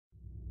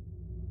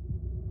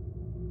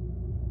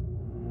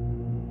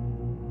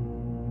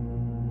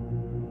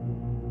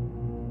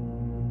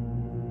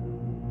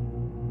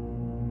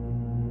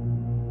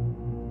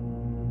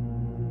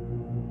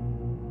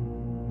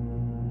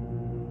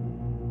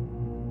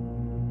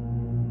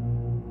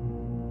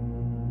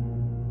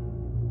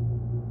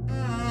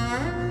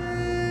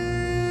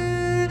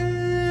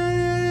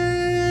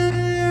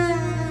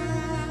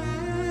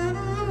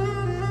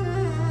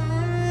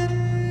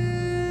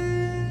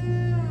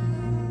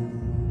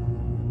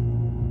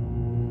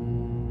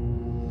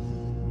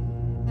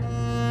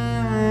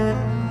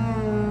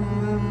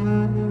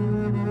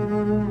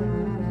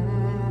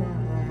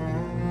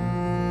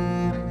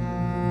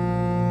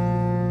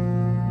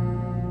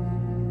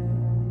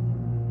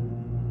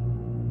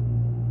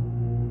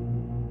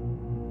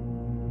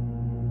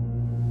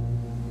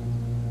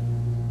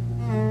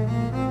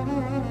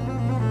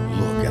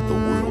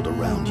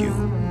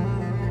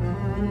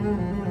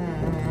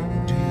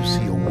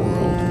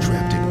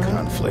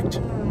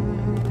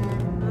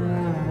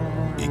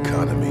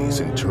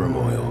economies in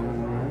turmoil,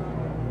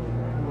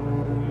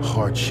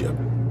 hardship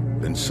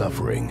and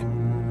suffering.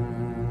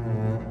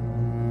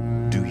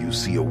 Do you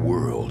see a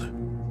world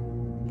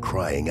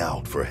crying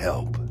out for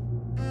help?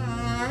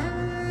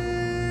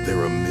 There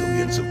are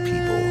millions of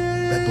people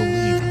that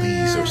believe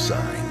these are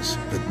signs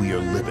that we are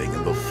living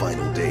in the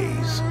final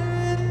days.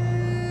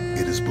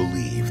 It is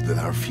believed that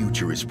our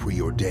future is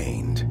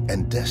preordained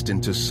and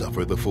destined to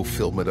suffer the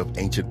fulfillment of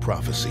ancient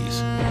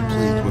prophecies,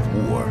 plagued with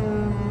war,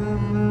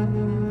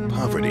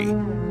 poverty,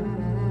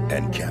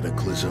 and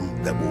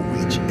cataclysm that will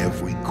reach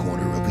every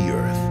corner of the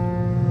earth.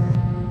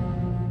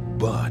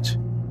 But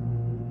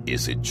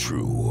is it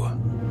true?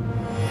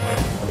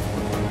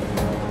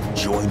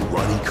 Join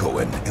Ronnie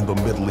Cohen in the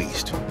Middle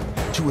East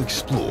to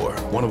explore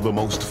one of the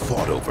most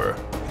fought over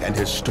and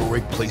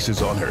historic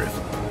places on earth,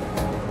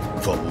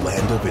 the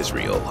land of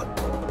Israel.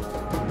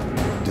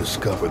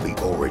 Discover the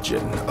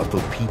origin of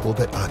the people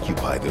that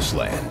occupy this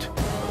land,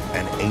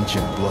 an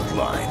ancient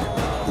bloodline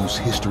whose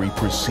history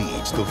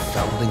precedes the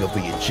founding of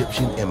the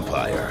Egyptian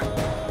Empire.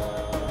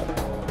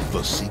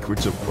 The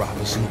secrets of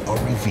prophecy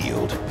are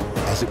revealed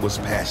as it was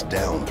passed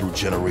down through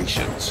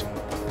generations,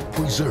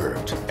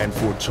 preserved and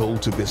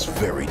foretold to this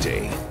very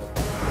day.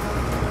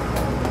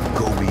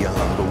 Go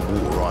beyond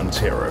the war on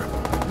terror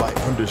by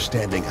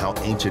understanding how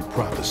ancient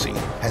prophecy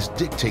has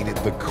dictated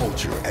the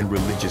culture and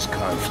religious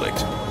conflict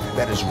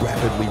that is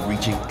rapidly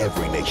reaching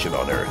every nation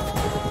on earth.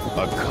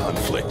 A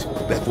conflict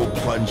that will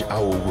plunge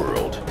our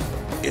world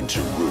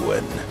into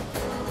ruin.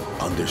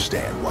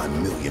 Understand why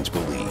millions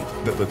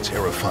believe that the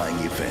terrifying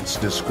events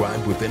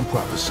described within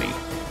prophecy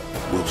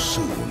will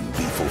soon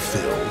be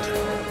fulfilled.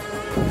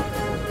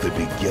 The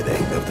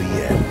beginning of the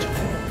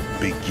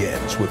end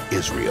begins with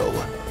Israel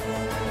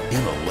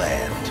in a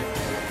land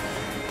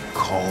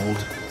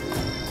called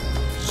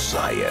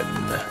Zion.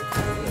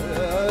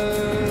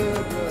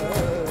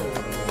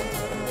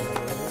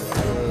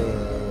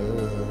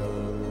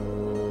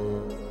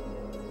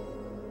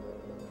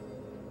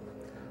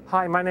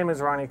 Hi, my name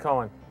is Ronnie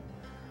Cohen.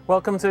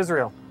 Welcome to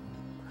Israel.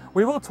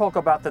 We will talk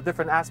about the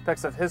different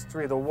aspects of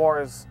history, the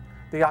wars,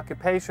 the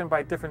occupation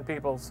by different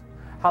peoples,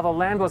 how the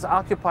land was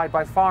occupied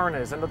by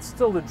foreigners, and that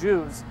still the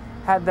Jews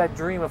had that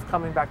dream of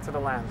coming back to the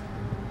land,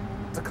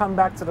 to come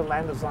back to the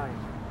land of Zion.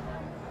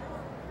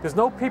 There's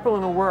no people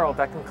in the world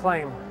that can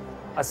claim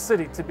a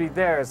city to be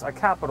theirs, a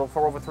capital,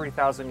 for over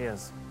 3,000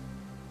 years.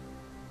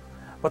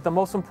 But the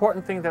most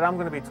important thing that I'm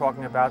going to be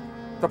talking about,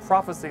 the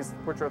prophecies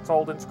which are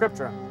told in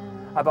Scripture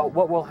about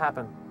what will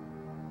happen.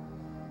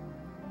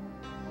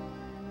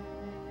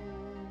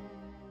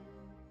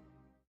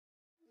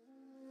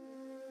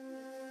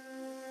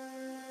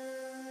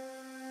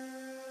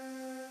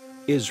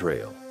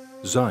 Israel,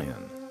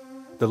 Zion,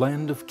 the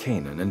land of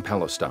Canaan and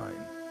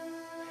Palestine.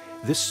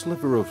 This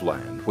sliver of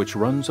land, which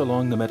runs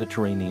along the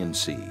Mediterranean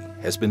Sea,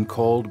 has been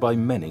called by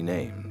many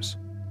names.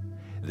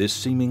 This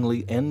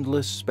seemingly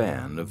endless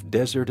span of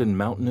desert and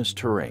mountainous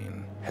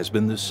terrain has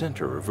been the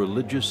center of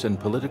religious and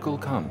political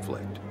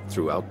conflict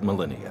throughout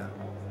millennia.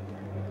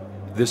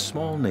 This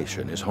small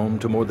nation is home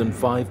to more than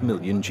 5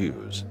 million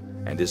Jews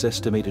and is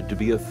estimated to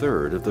be a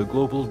third of the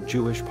global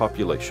Jewish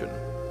population.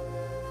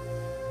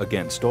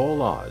 Against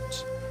all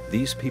odds,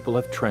 these people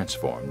have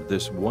transformed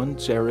this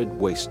once arid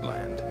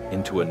wasteland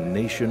into a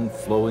nation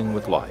flowing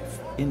with life,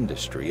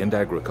 industry, and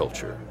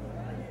agriculture.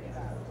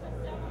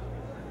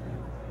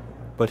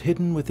 But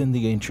hidden within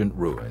the ancient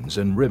ruins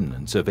and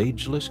remnants of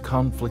ageless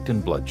conflict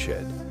and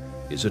bloodshed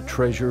is a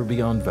treasure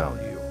beyond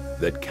value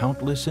that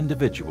countless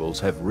individuals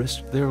have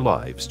risked their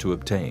lives to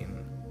obtain.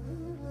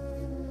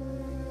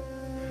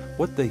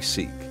 What they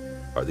seek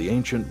are the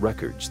ancient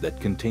records that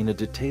contain a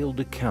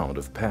detailed account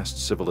of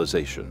past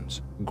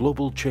civilizations,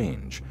 global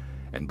change,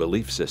 and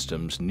belief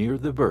systems near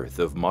the birth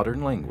of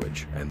modern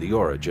language and the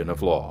origin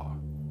of law.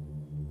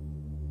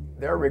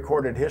 Their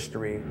recorded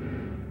history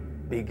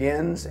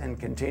begins and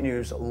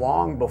continues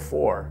long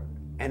before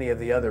any of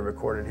the other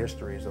recorded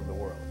histories of the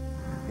world.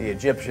 The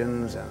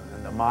Egyptians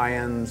and the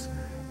Mayans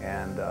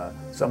and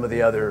some of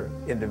the other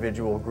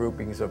individual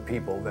groupings of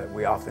people that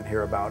we often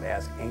hear about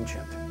as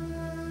ancient.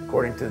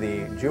 According to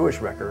the Jewish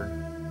record,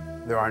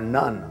 there are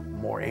none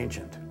more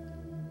ancient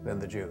than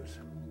the Jews.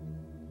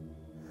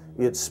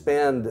 It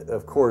spanned,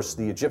 of course,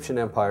 the Egyptian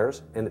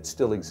empires, and it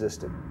still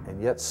existed.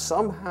 And yet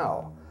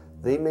somehow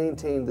they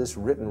maintained this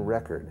written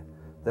record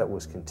that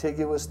was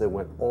contiguous, that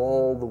went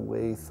all the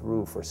way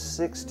through for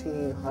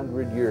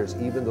 1,600 years,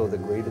 even though the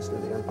greatest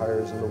of the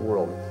empires in the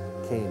world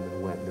came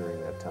and went during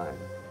that time.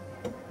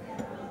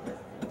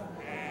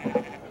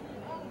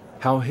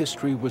 How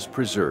history was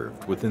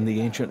preserved within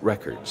the ancient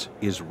records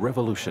is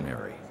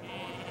revolutionary.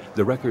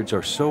 The records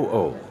are so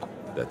old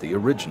that the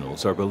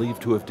originals are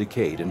believed to have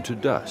decayed into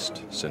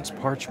dust, since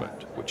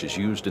parchment, which is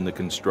used in the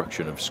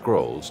construction of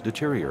scrolls,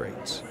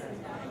 deteriorates.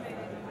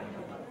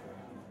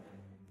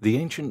 The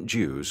ancient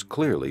Jews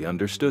clearly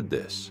understood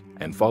this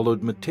and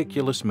followed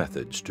meticulous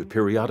methods to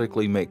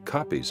periodically make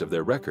copies of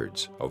their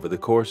records over the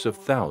course of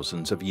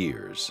thousands of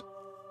years.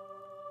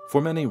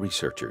 For many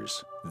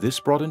researchers, this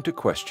brought into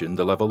question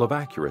the level of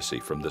accuracy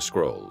from the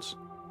scrolls.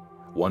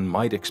 one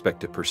might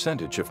expect a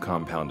percentage of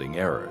compounding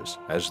errors,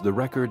 as the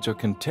records are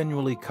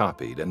continually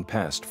copied and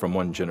passed from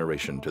one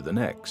generation to the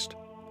next.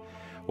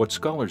 What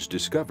scholars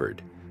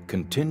discovered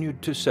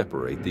continued to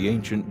separate the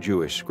ancient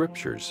Jewish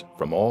scriptures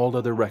from all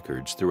other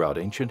records throughout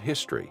ancient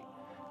history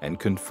and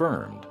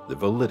confirmed the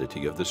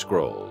validity of the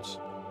scrolls.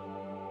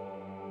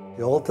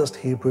 The oldest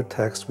Hebrew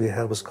text we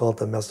had was called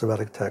the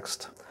Masoretic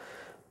text.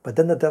 But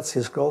then the Dead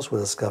Sea Scrolls were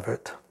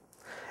discovered.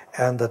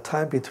 And the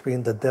time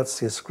between the Dead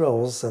Sea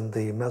Scrolls and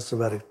the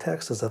Masoretic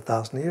text is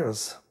 1,000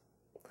 years.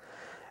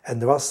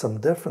 And there are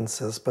some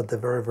differences, but they're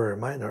very, very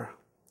minor.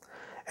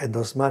 And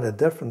those minor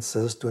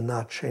differences do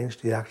not change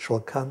the actual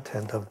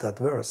content of that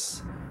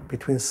verse.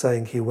 Between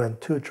saying he went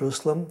to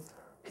Jerusalem,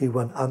 he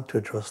went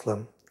unto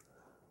Jerusalem.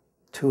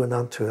 To and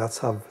unto, that's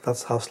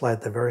how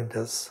slight the variant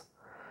is.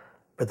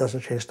 But it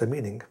doesn't change the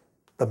meaning.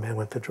 The man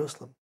went to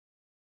Jerusalem.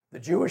 The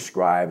Jewish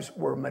scribes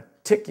were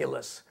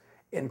meticulous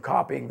in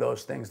copying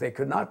those things. They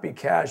could not be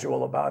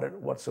casual about it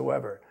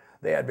whatsoever.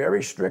 They had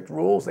very strict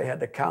rules. They had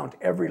to count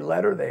every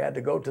letter. They had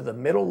to go to the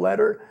middle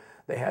letter.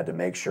 They had to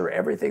make sure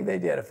everything they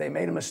did, if they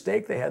made a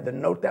mistake, they had to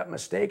note that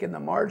mistake in the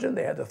margin.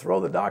 They had to throw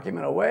the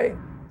document away.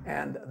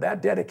 And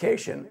that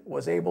dedication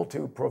was able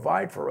to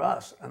provide for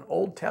us an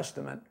Old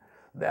Testament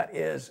that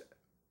is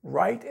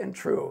right and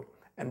true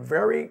and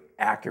very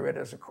accurate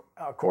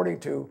according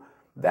to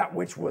that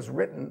which was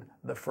written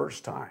the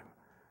first time.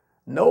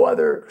 No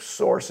other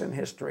source in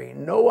history,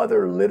 no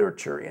other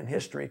literature in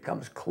history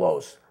comes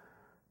close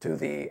to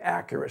the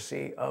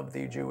accuracy of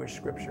the Jewish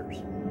scriptures.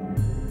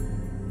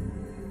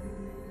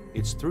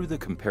 It's through the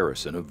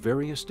comparison of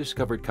various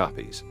discovered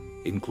copies,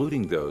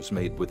 including those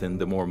made within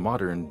the more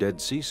modern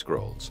Dead Sea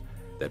Scrolls,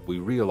 that we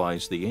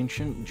realize the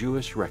ancient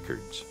Jewish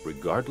records,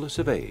 regardless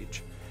of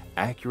age,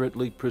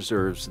 accurately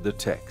preserves the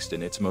text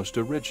in its most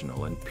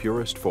original and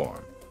purest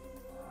form.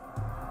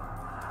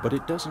 But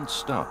it doesn't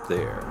stop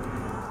there.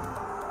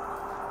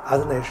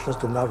 Other nations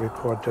do not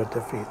record their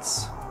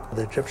defeats.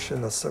 The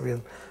Egyptian,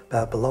 Assyrian,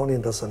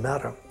 Babylonian doesn't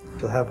matter.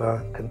 You'll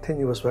have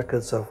continuous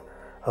records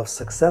of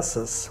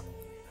successes,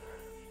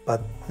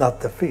 but not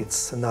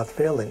defeats and not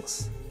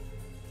failings.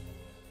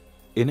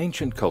 In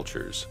ancient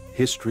cultures,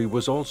 history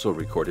was also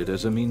recorded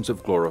as a means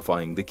of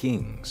glorifying the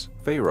kings,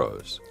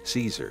 pharaohs,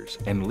 Caesars,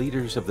 and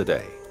leaders of the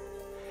day.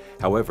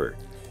 However,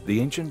 the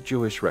ancient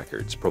Jewish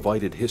records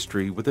provided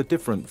history with a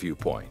different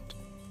viewpoint.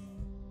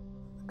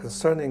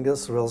 Concerning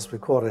Israel's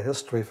recorded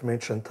history from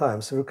ancient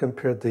times, if you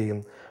compare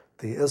the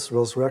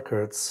Israel's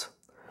records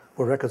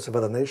with records of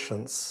other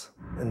nations,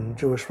 in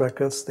Jewish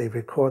records, they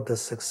record the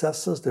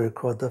successes, they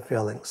record the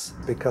failings.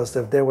 Because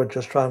if they were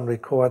just trying to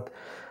record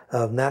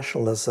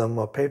nationalism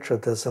or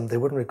patriotism, they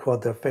wouldn't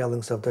record their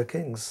failings of their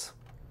kings.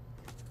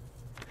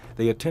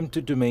 They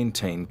attempted to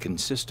maintain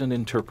consistent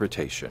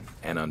interpretation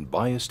and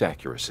unbiased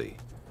accuracy,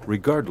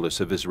 regardless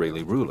of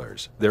Israeli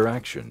rulers, their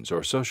actions,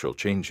 or social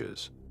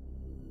changes.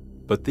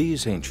 But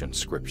these ancient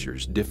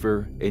scriptures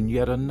differ in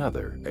yet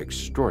another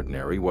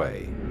extraordinary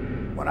way.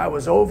 When I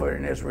was over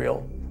in Israel,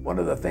 one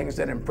of the things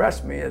that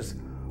impressed me is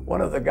one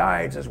of the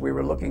guides, as we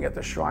were looking at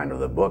the shrine of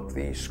the book,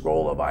 the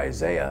scroll of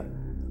Isaiah,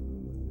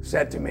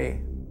 said to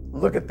me,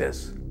 "Look at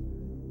this.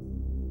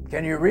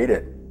 Can you read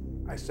it?"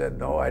 I said,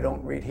 "No, I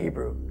don't read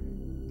Hebrew."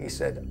 He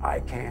said, "I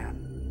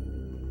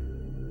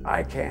can.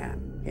 I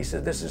can." He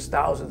said, "This is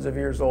thousands of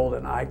years old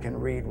and I can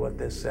read what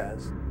this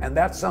says." And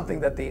that's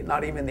something that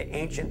not even the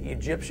ancient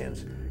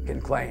Egyptians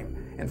can claim.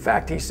 In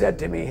fact, he said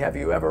to me, "Have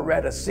you ever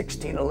read a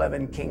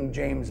 1611 King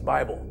James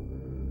Bible?"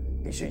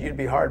 He said, "You'd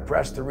be hard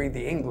pressed to read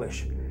the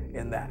English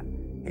in that."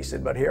 He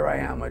said, "But here I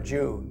am, a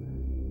Jew,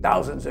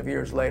 thousands of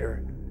years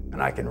later,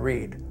 and I can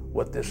read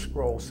what this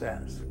scroll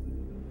says."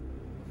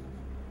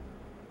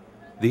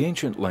 The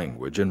ancient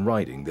language and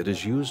writing that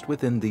is used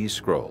within these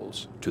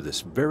scrolls to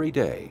this very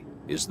day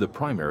is the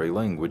primary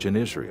language in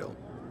Israel.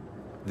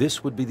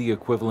 This would be the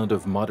equivalent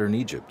of modern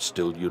Egypt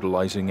still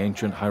utilizing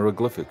ancient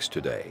hieroglyphics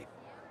today.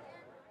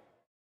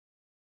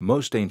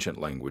 Most ancient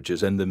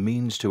languages and the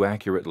means to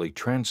accurately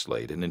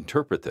translate and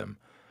interpret them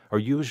are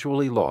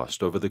usually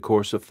lost over the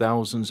course of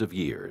thousands of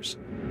years,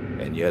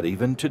 and yet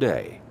even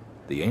today,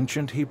 the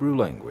ancient Hebrew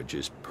language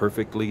is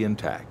perfectly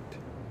intact.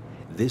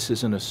 This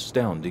is an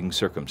astounding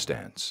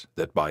circumstance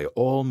that by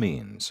all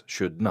means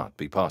should not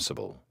be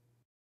possible.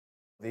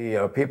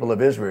 The people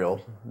of Israel,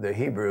 the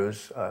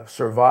Hebrews,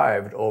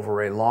 survived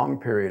over a long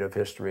period of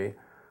history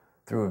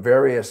through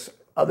various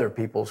other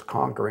peoples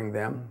conquering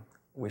them.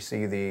 We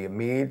see the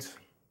Medes,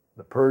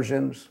 the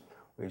Persians,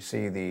 we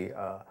see the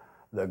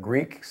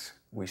Greeks,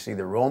 we see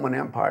the Roman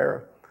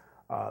Empire.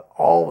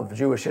 All of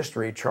Jewish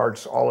history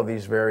charts all of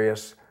these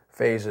various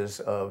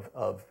phases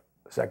of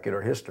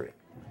secular history.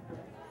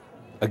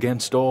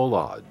 Against all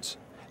odds,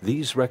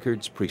 these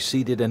records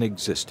preceded and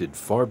existed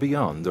far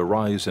beyond the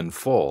rise and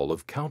fall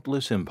of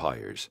countless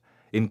empires,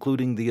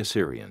 including the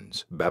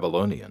Assyrians,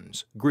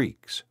 Babylonians,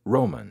 Greeks,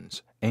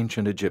 Romans,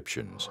 ancient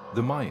Egyptians,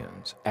 the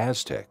Mayans,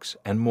 Aztecs,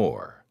 and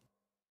more.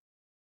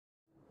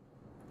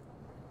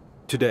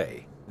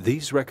 Today,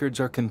 these records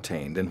are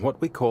contained in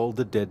what we call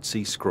the Dead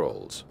Sea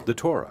Scrolls, the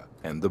Torah,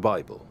 and the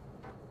Bible.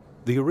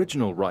 The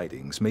original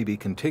writings may be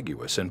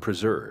contiguous and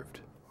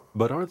preserved,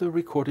 but are the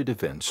recorded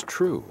events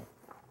true?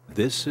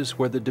 This is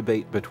where the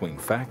debate between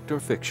fact or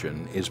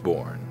fiction is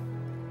born.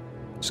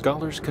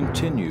 Scholars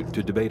continued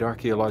to debate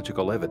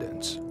archaeological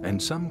evidence,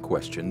 and some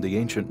questioned the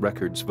ancient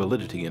record's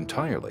validity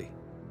entirely.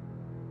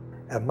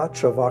 And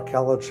much of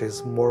archaeology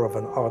is more of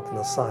an art than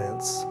a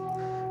science.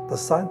 The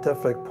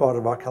scientific part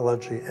of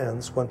archaeology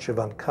ends once you've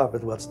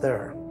uncovered what's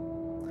there.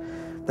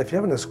 If you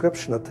have an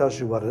inscription that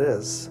tells you what it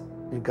is,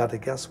 you've got to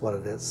guess what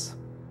it is.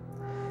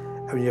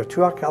 And when you have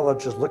two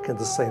archaeologists looking at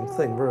the same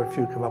thing, very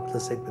few come up with the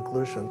same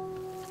conclusion.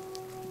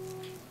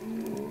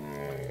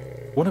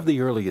 One of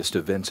the earliest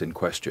events in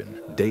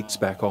question dates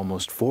back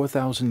almost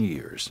 4,000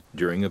 years,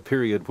 during a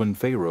period when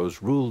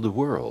pharaohs ruled the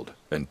world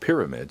and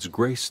pyramids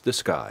graced the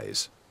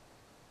skies.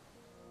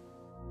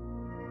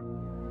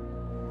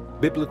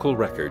 Biblical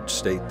records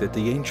state that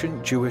the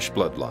ancient Jewish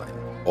bloodline,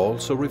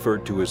 also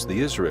referred to as the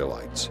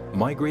Israelites,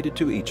 migrated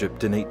to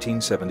Egypt in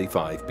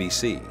 1875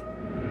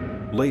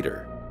 BC.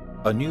 Later,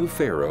 a new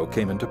pharaoh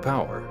came into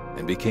power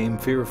and became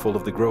fearful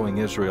of the growing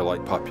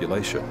Israelite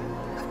population,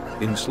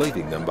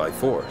 enslaving them by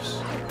force.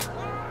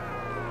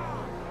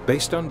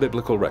 Based on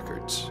biblical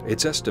records,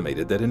 it's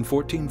estimated that in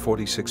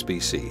 1446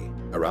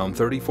 BC, around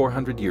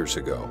 3,400 years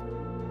ago,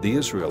 the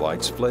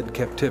Israelites fled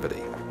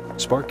captivity,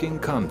 sparking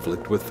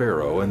conflict with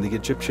Pharaoh and the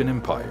Egyptian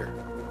Empire.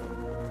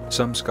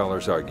 Some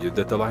scholars argued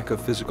that the lack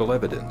of physical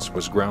evidence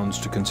was grounds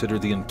to consider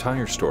the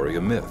entire story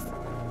a myth,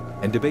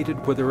 and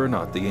debated whether or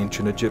not the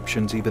ancient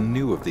Egyptians even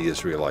knew of the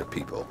Israelite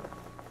people.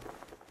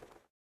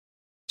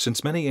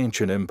 Since many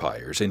ancient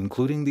empires,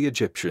 including the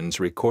Egyptians,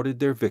 recorded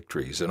their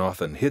victories and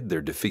often hid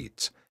their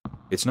defeats,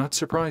 it's not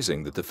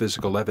surprising that the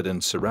physical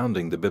evidence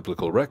surrounding the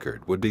biblical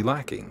record would be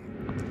lacking.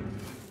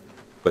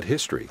 But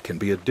history can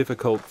be a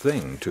difficult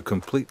thing to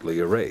completely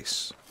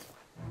erase.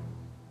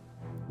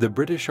 The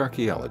British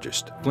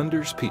archaeologist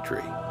Flinders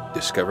Petrie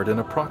discovered an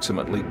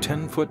approximately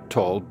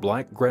 10-foot-tall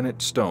black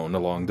granite stone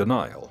along the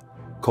Nile,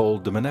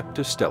 called the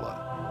Merneptah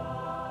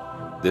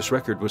Stela. This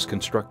record was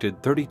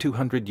constructed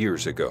 3,200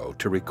 years ago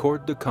to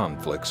record the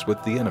conflicts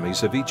with the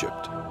enemies of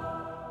Egypt.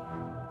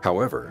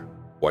 However,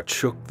 what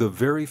shook the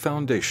very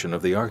foundation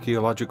of the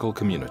archaeological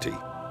community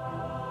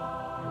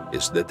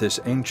is that this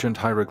ancient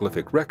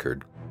hieroglyphic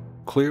record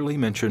clearly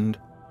mentioned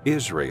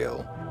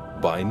Israel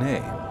by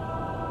name.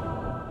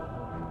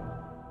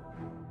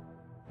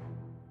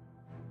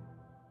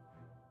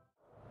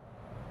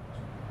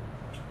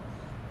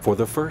 For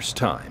the first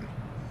time,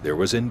 there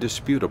was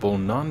indisputable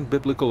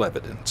non-biblical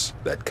evidence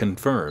that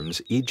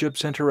confirms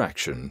Egypt's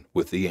interaction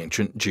with the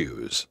ancient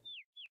Jews.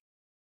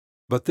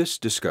 But this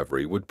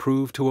discovery would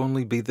prove to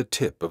only be the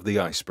tip of the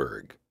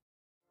iceberg.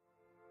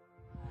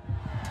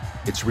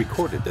 It's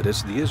recorded that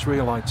as the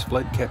Israelites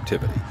fled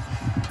captivity,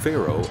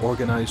 Pharaoh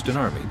organized an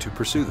army to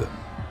pursue them.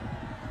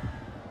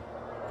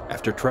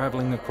 After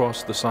traveling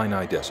across the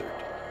Sinai Desert,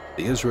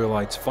 the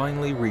Israelites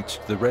finally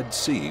reached the Red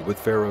Sea with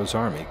Pharaoh's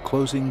army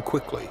closing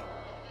quickly.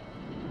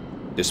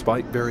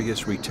 Despite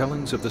various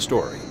retellings of the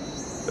story,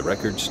 the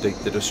records state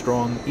that a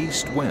strong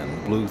east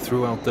wind blew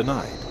throughout the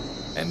night,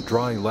 and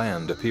dry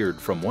land appeared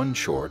from one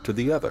shore to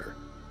the other,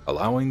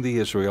 allowing the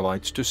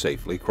Israelites to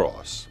safely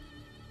cross.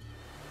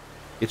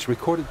 It's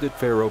recorded that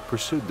Pharaoh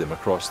pursued them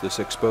across this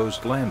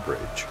exposed land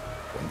bridge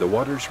when the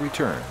waters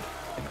returned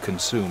and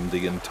consumed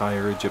the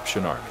entire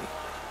Egyptian army.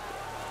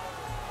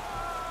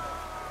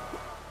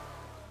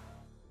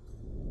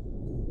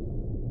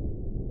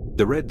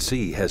 The Red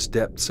Sea has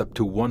depths up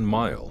to 1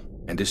 mile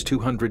and is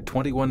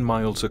 221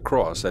 miles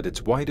across at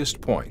its widest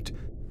point,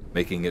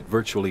 making it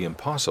virtually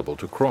impossible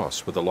to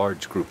cross with a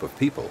large group of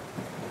people.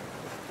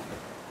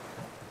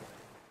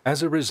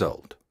 As a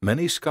result,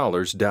 many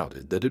scholars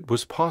doubted that it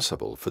was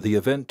possible for the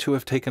event to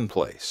have taken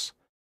place,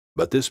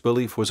 but this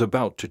belief was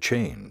about to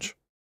change.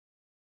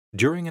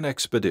 During an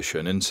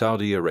expedition in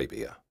Saudi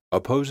Arabia,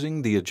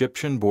 opposing the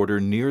Egyptian border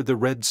near the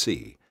Red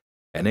Sea,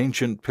 an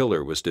ancient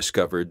pillar was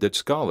discovered that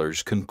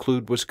scholars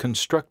conclude was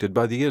constructed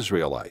by the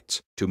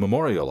Israelites to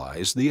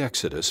memorialize the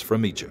exodus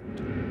from Egypt.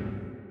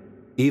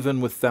 Even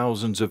with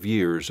thousands of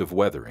years of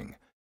weathering,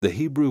 the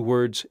Hebrew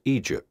words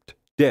Egypt,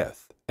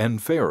 death,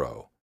 and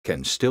Pharaoh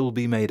can still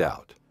be made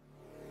out.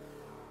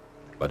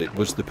 But it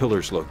was the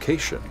pillar's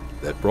location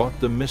that brought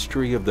the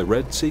mystery of the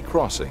Red Sea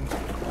crossing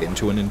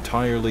into an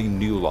entirely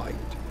new light.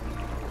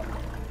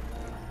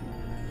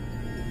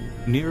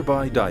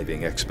 Nearby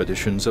diving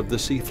expeditions of the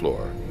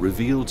seafloor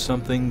revealed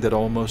something that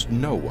almost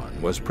no one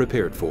was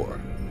prepared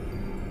for.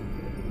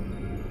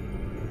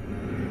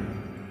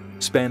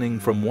 Spanning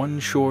from one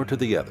shore to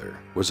the other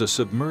was a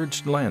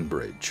submerged land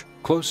bridge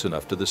close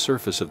enough to the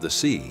surface of the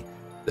sea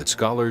that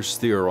scholars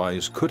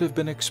theorize could have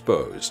been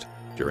exposed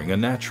during a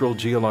natural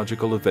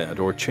geological event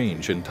or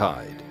change in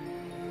tide.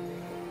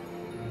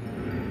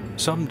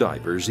 Some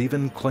divers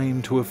even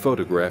claim to have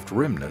photographed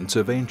remnants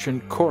of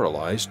ancient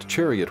coralized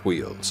chariot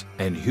wheels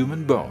and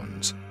human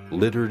bones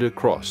littered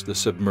across the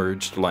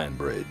submerged land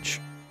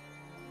bridge.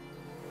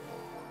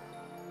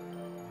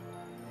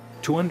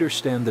 To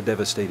understand the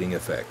devastating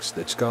effects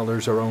that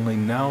scholars are only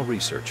now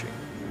researching,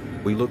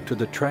 we look to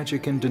the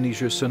tragic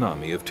Indonesia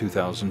tsunami of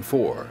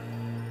 2004.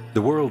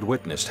 The world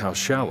witnessed how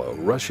shallow,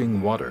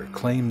 rushing water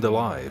claimed the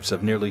lives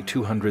of nearly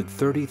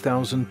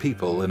 230,000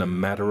 people in a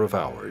matter of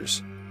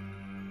hours.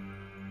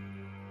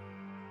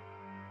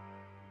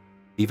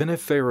 Even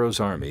if Pharaoh's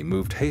army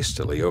moved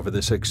hastily over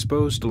this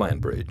exposed land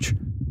bridge,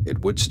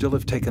 it would still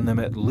have taken them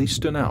at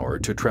least an hour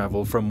to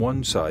travel from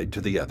one side to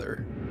the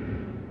other.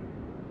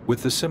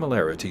 With the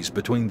similarities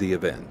between the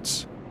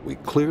events, we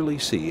clearly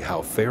see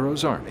how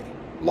Pharaoh's army,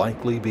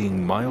 likely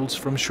being miles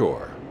from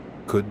shore,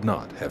 could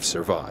not have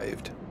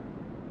survived.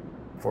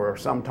 For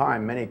some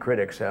time, many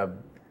critics have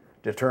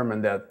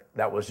determined that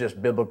that was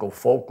just biblical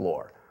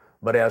folklore.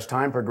 But as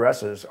time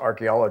progresses,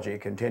 archaeology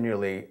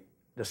continually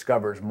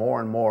discovers more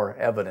and more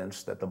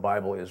evidence that the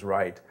Bible is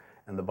right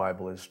and the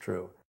Bible is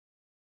true.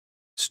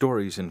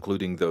 Stories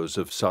including those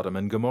of Sodom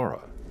and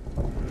Gomorrah.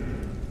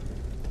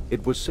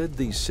 It was said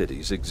these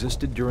cities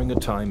existed during a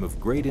time of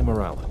great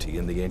immorality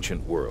in the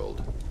ancient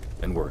world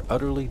and were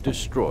utterly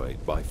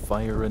destroyed by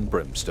fire and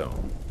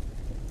brimstone.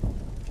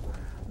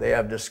 They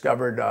have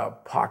discovered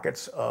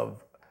pockets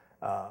of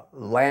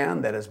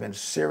land that has been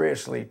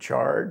seriously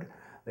charred.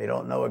 They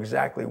don't know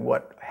exactly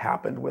what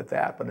happened with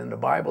that, but in the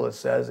Bible it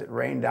says it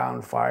rained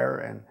down fire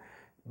and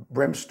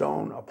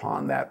brimstone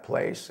upon that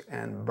place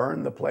and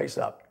burned the place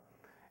up.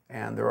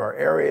 And there are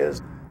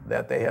areas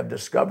that they have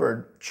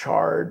discovered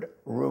charred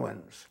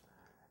ruins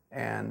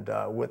and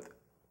with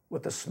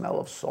the smell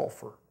of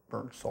sulfur,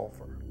 burnt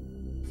sulfur.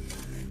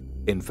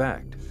 In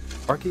fact,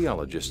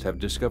 archaeologists have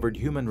discovered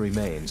human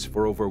remains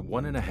for over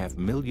 1.5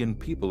 million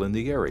people in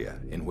the area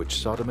in which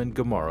Sodom and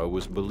Gomorrah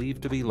was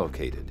believed to be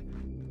located.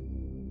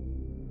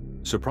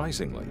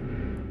 Surprisingly,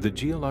 the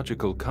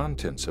geological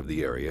contents of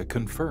the area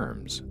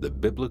confirms the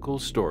biblical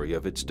story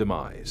of its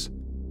demise.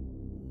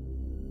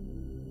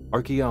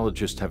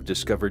 Archaeologists have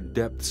discovered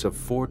depths of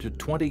 4 to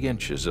 20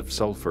 inches of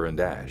sulfur and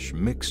ash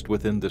mixed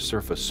within the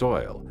surface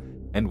soil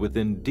and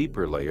within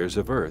deeper layers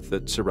of earth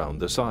that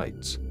surround the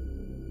sites.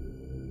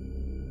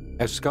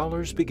 As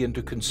scholars begin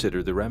to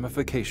consider the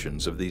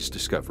ramifications of these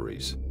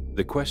discoveries,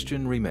 the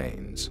question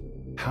remains,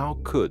 how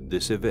could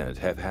this event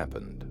have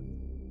happened?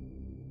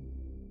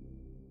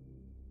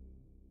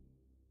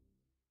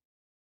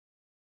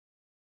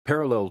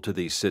 Parallel to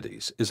these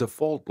cities is a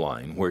fault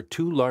line where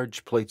two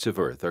large plates of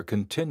earth are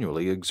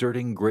continually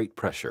exerting great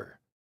pressure.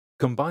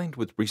 Combined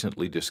with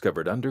recently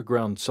discovered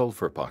underground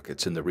sulfur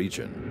pockets in the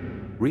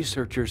region,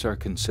 researchers are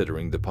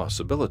considering the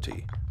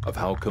possibility of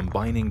how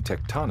combining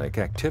tectonic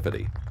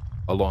activity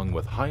along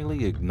with highly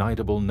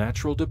ignitable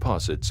natural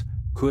deposits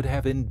could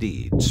have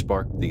indeed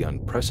sparked the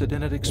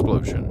unprecedented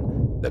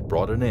explosion that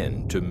brought an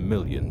end to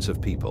millions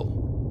of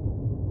people.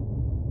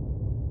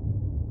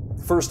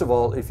 First of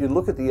all, if you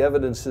look at the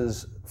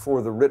evidences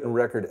for the written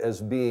record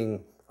as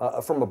being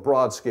from a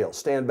broad scale,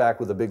 stand back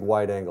with a big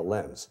wide-angle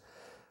lens.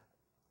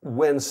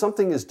 When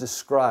something is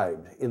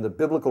described in the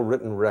biblical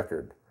written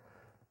record,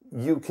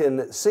 you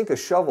can sink a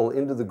shovel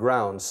into the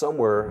ground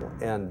somewhere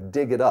and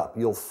dig it up.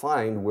 You'll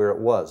find where it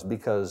was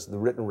because the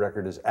written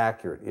record is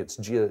accurate. It's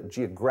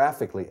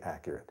geographically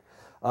accurate.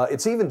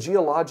 It's even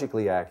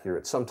geologically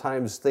accurate.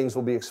 Sometimes things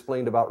will be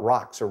explained about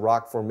rocks or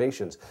rock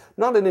formations,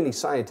 not in any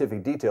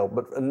scientific detail,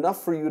 but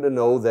enough for you to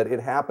know that it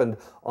happened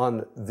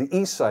on the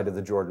east side of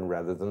the Jordan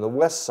rather than the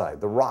west side.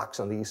 The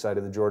rocks on the east side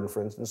of the Jordan,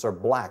 for instance, are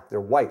black.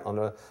 They're white on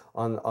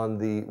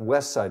the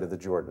west side of the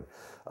Jordan.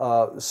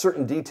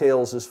 Certain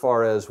details as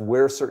far as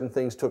where certain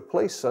things took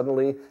place,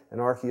 suddenly an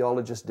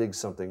archaeologist digs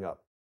something up.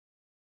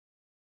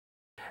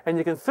 And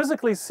you can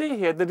physically see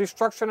here the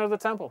destruction of the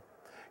temple.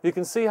 You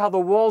can see how the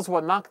walls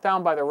were knocked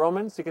down by the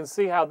Romans. You can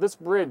see how this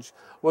bridge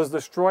was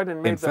destroyed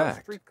and made the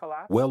street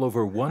collapse. Well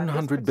over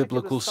 100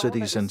 biblical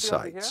cities and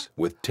sites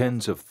with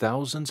tens of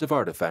thousands of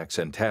artifacts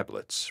and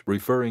tablets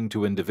referring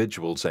to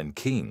individuals and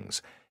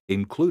kings,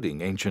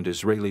 including ancient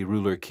Israeli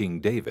ruler King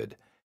David,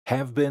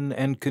 have been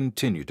and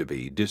continue to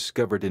be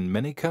discovered in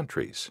many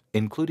countries,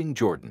 including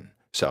Jordan,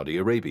 Saudi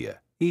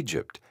Arabia,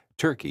 Egypt,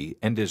 Turkey,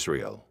 and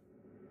Israel.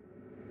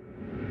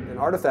 An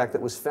artifact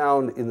that was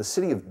found in the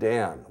city of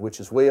Dan, which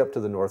is way up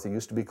to the north, it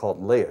used to be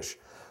called Laish,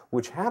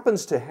 which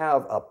happens to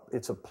have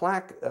it's a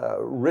plaque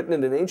written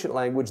in an ancient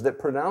language that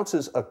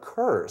pronounces a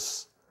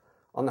curse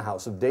on the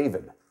house of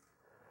David.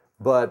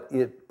 But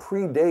it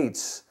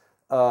predates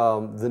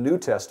the New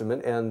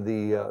Testament and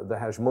the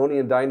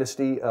Hasmonean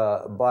dynasty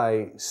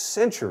by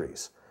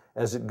centuries,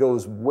 as it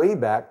goes way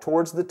back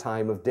towards the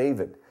time of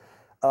David.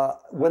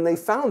 When they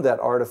found that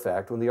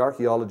artifact, when the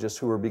archaeologists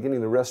who were beginning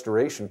the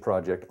restoration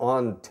project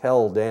on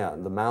Tel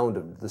Dan, the mound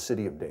of the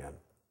city of Dan,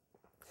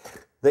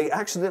 they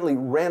accidentally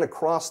ran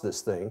across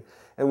this thing,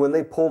 and when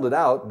they pulled it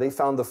out, they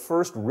found the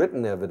first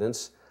written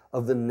evidence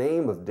of the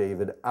name of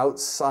David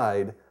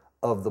outside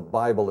of the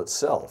Bible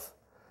itself.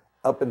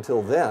 Up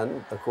until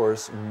then, of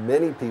course,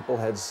 many people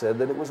had said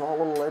that it was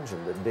all a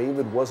legend, that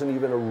David wasn't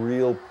even a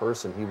real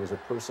person, he was a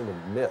person of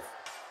myth.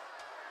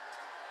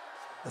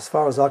 As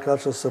far as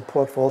archaeological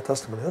support for Old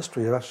Testament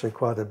history, actually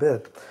quite a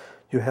bit.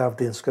 You have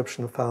the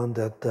inscription found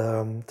at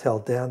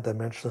Tel Dan that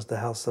mentions the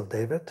house of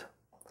David.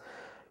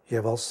 You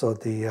have also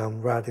the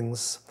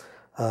writings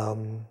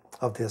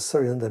of the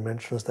Assyrian that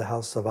mentions the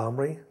house of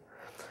Omri.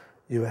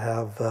 You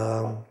have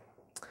the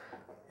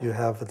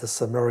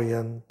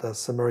Sumerian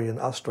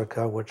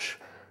ostraca, which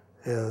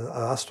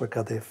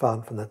ostraca they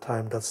found from the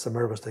time that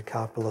Sumer was the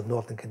capital of the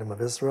northern kingdom of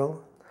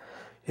Israel.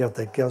 You have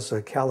the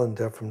Gezer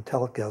calendar from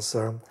Tel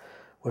Gezer,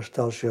 which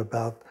tells you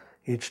about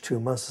each 2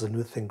 months is a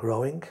new thing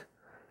growing,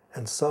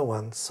 and so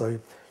on.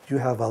 So you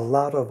have a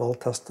lot of Old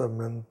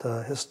Testament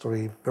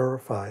history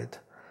verified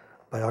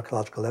by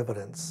archaeological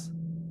evidence.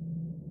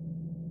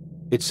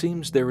 It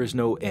seems there is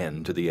no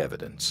end to the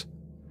evidence.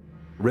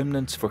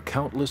 Remnants for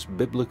countless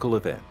biblical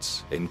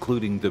events,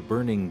 including the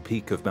burning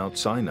peak of Mount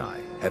Sinai,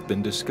 have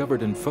been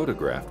discovered and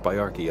photographed by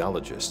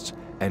archaeologists,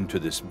 and to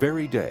this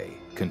very day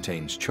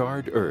contains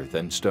charred earth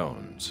and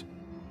stones.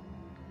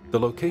 The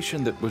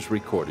location that was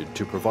recorded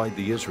to provide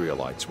the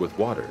Israelites with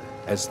water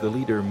as the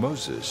leader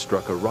Moses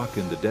struck a rock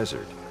in the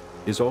desert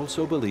is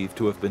also believed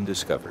to have been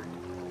discovered.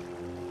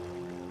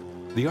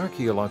 The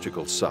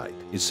archaeological site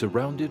is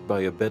surrounded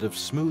by a bed of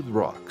smooth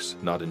rocks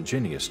not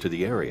indigenous to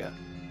the area,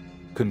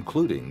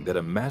 concluding that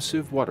a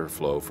massive water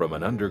flow from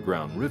an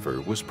underground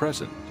river was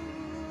present,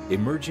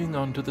 emerging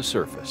onto the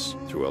surface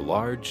through a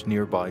large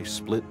nearby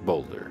split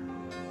boulder.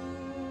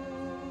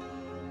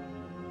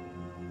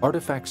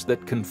 Artifacts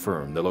that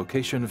confirm the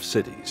location of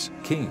cities,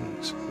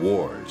 kings,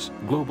 wars,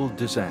 global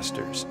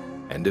disasters,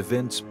 and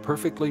events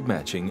perfectly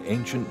matching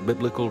ancient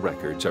biblical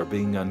records are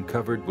being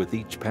uncovered with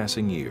each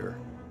passing year.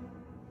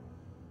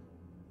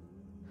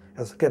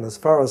 As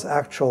far as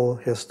actual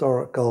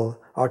historical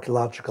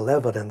archaeological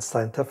evidence,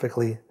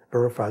 scientifically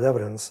verified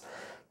evidence,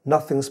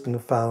 nothing's been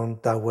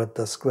found that would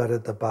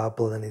discredit the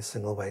Bible in any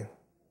single way.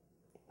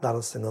 Not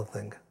a single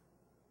thing.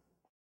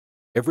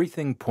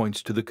 Everything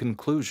points to the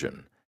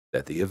conclusion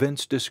that the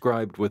events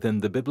described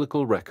within the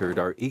biblical record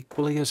are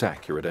equally as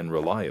accurate and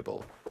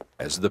reliable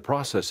as the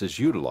processes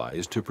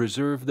utilized to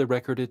preserve the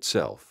record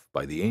itself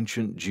by the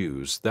ancient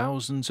Jews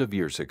thousands of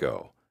years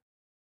ago.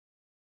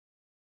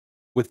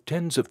 With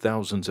tens of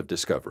thousands of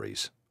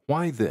discoveries,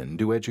 why then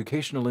do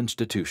educational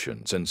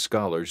institutions and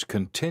scholars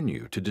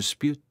continue to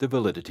dispute the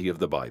validity of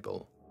the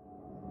Bible?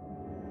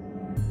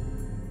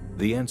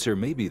 The answer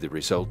may be the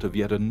result of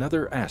yet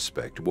another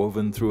aspect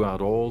woven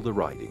throughout all the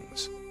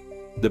writings: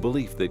 the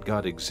belief that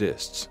God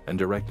exists and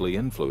directly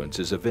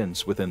influences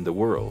events within the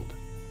world.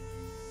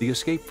 The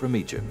escape from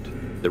Egypt,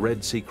 the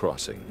Red Sea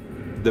crossing,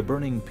 the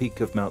burning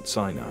peak of Mount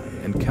Sinai,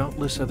 and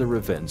countless other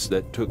events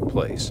that took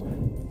place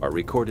are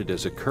recorded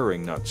as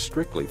occurring not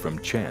strictly from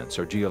chance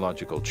or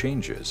geological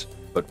changes,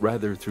 but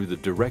rather through the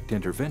direct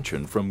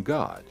intervention from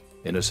God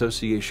in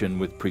association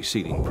with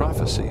preceding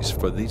prophecies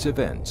for these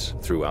events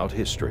throughout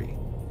history.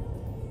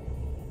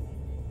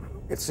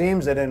 It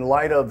seems that in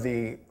light of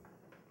the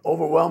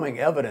overwhelming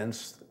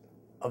evidence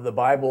of the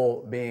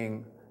Bible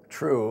being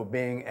true,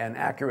 being an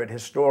accurate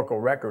historical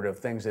record of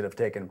things that have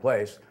taken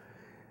place,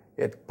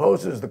 it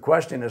poses the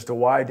question as to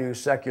why do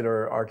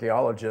secular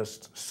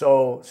archaeologists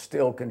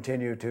still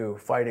continue to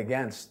fight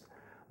against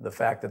the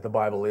fact that the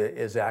Bible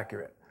is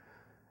accurate.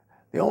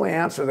 The only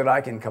answer that I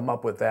can come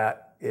up with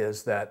that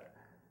is that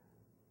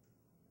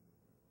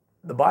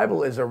the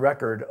Bible is a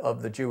record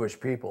of the Jewish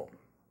people,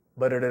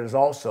 but it is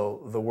also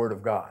the Word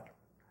of God.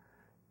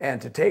 And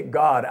to take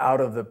God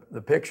out of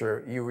the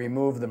picture, you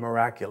remove the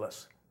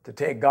miraculous. To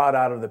take God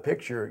out of the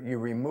picture, you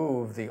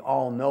remove the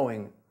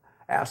all-knowing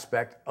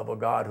aspect of a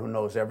God who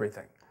knows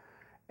everything.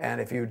 And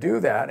if you do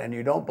that and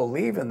you don't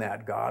believe in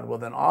that God, well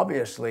then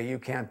obviously you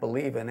can't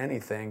believe in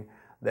anything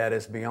that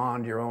is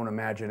beyond your own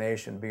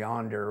imagination,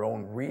 beyond your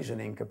own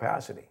reasoning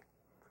capacity.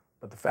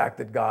 But the fact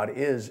that God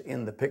is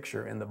in the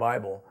picture in the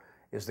Bible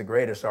is the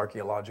greatest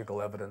archaeological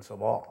evidence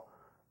of all,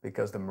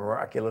 because the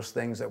miraculous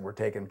things that were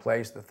taking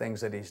place, the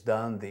things that He's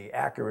done, the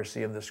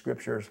accuracy of the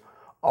Scriptures,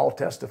 all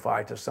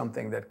testify to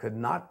something that could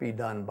not be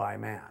done by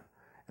man.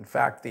 In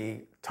fact,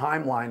 the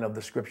timeline of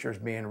the Scriptures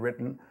being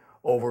written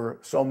over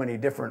so many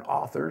different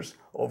authors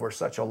over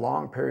such a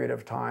long period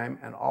of time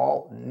and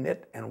all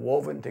knit and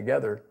woven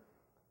together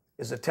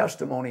is a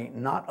testimony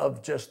not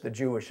of just the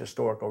Jewish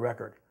historical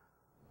record,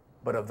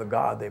 but of the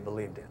God they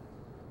believed in.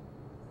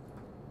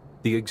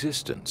 The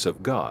existence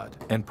of God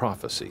and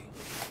prophecy.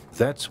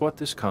 That's what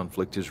this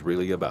conflict is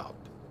really about.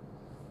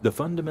 The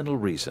fundamental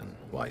reason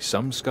why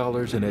some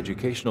scholars and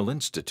educational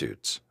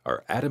institutes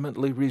are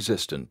adamantly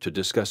resistant to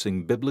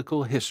discussing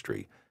biblical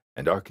history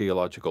and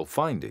archaeological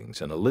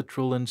findings in a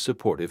literal and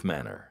supportive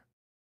manner.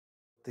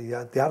 The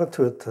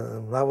attitude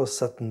when I was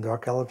set in the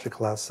archaeology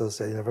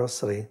classes at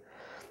university,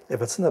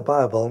 if it's in the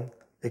Bible,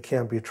 it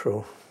can't be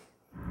true.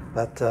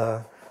 But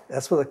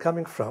that's where they're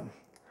coming from.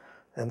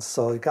 And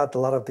so you got a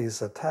lot of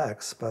these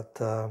attacks, but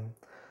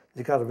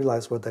you got to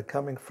realize where they're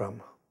coming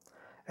from.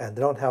 And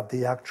they don't have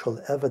the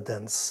actual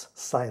evidence,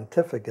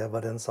 scientific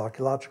evidence,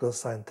 archaeological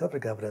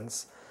scientific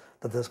evidence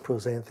that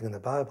disproves anything in the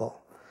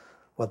Bible.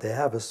 What they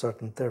have is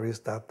certain theories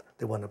that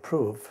they want to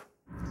prove.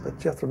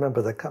 But you have to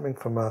remember they're coming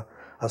from a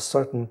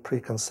certain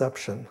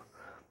preconception,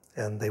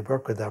 and they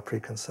work with that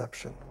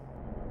preconception.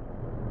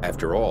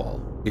 After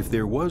all, if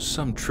there was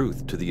some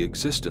truth to the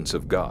existence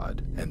of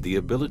God and the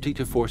ability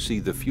to foresee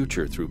the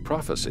future through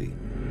prophecy,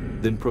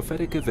 then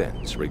prophetic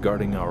events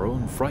regarding our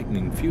own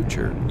frightening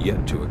future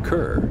yet to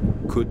occur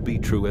could be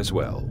true as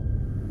well,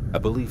 a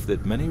belief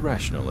that many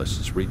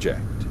rationalists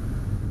reject.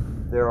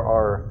 There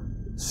are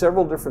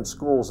several different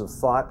schools of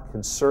thought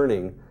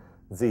concerning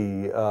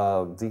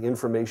the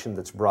information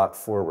that's brought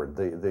forward,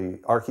 the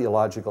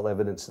archaeological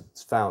evidence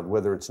that's found,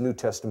 whether it's New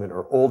Testament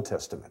or Old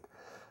Testament.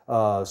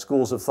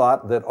 Schools of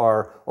thought that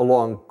are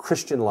along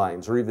Christian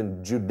lines or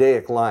even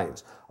Judaic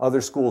lines.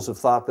 Other schools of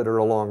thought that are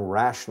along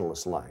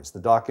rationalist lines, the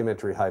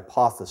documentary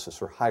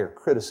hypothesis or higher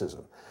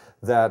criticism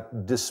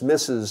that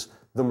dismisses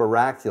the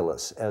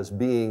miraculous as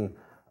being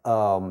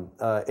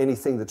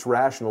anything that's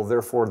rational,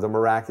 therefore the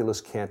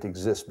miraculous can't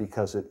exist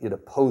because it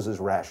opposes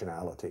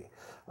rationality.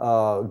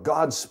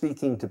 God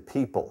speaking to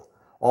people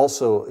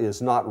also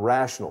is not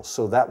rational,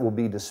 so that will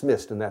be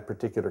dismissed in that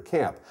particular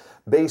camp.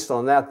 Based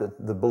on that,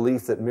 the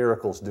belief that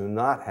miracles do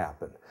not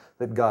happen,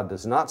 that God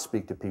does not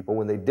speak to people,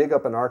 when they dig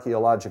up an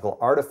archaeological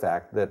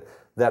artifact that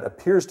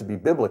appears to be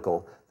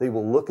biblical, they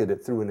will look at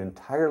it through an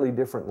entirely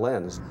different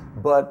lens.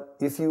 But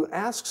if you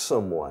ask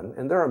someone,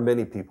 and there are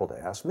many people to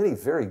ask, many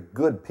very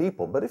good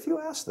people, but if you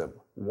ask them,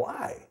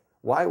 why?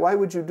 Why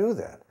would you do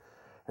that?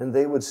 And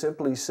they would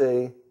simply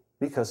say,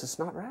 because it's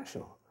not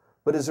rational.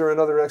 But is there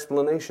another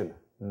explanation?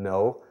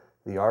 No,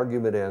 the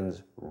argument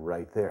ends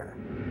right there.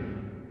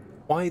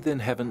 Why then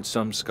haven't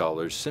some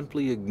scholars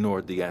simply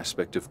ignored the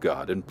aspect of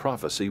God and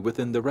prophecy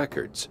within the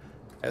records,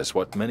 as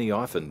what many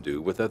often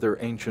do with other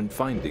ancient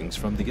findings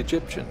from the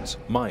Egyptians,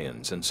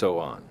 Mayans, and so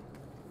on?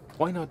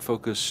 Why not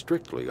focus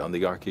strictly on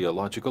the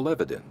archaeological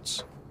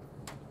evidence?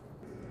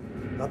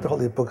 Not the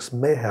holy books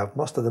may have,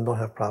 most of them don't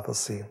have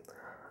prophecy.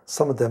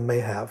 Some of them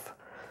may have.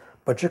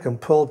 But you can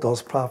pull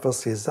those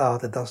prophecies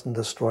out, it doesn't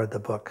destroy the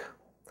book.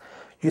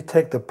 You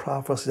take the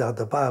prophecies out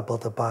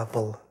of the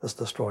Bible is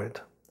destroyed.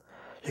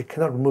 You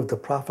cannot remove the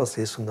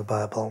prophecies from the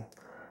Bible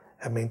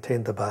and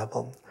maintain the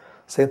Bible.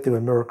 Same thing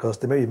with miracles.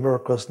 There may be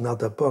miracles in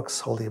other books,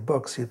 holy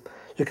books.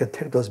 You can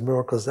take those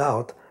miracles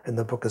out and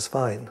the book is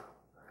fine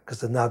because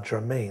they're not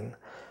germane.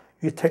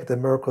 You take the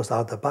miracles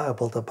out of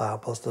the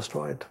Bible is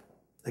destroyed.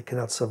 It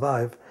cannot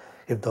survive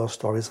if those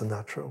stories are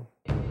not true.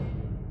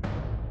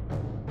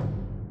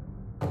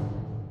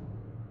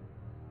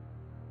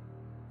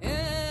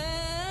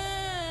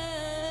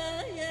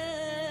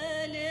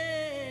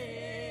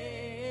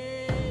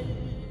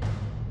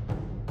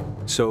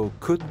 So,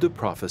 could the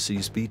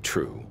prophecies be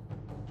true?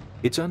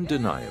 It's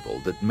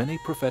undeniable that many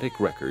prophetic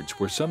records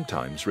were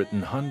sometimes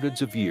written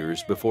hundreds of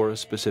years before a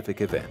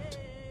specific event.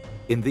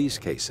 In these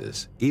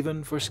cases,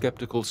 even for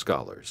skeptical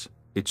scholars,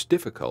 it's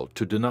difficult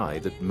to deny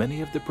that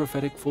many of the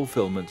prophetic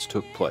fulfillments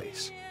took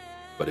place.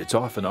 But it's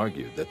often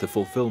argued that the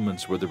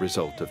fulfillments were the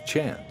result of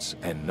chance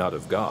and not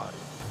of God.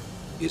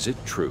 Is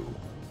it true?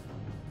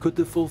 Could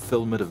the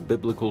fulfillment of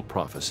biblical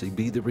prophecy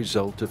be the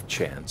result of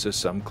chance, as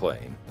some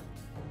claim?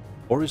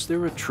 Or is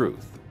there a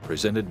truth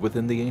presented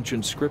within the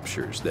ancient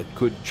scriptures that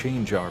could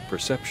change our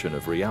perception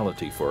of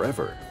reality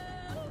forever?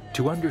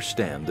 To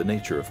understand the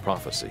nature of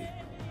prophecy,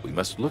 we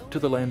must look to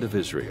the land of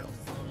Israel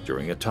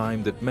during a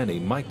time that many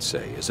might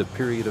say is a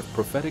period of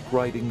prophetic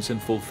writings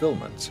and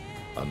fulfillments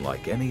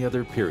unlike any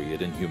other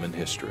period in human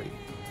history,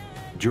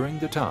 during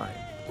the time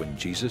when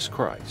Jesus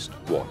Christ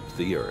walked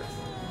the earth.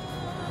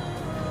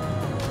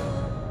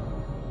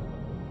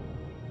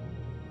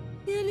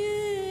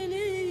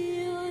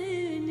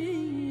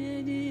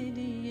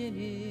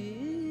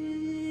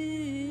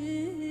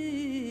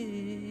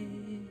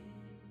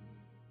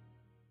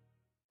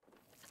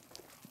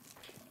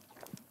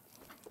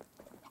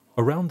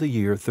 Around the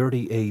year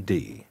 30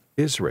 A.D.,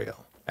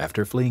 Israel,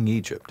 after fleeing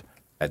Egypt,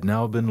 had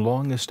now been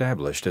long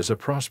established as a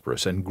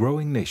prosperous and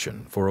growing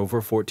nation for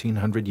over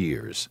 1,400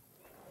 years.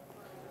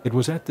 It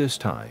was at this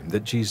time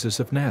that Jesus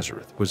of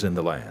Nazareth was in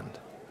the land.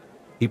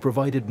 He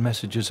provided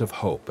messages of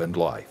hope and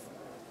life,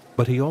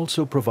 but he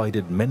also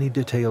provided many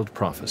detailed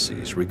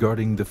prophecies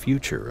regarding the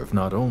future of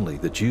not only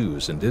the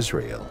Jews and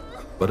Israel,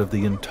 but of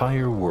the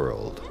entire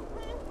world.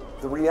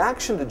 The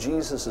reaction to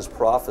Jesus'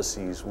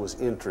 prophecies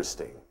was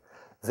interesting.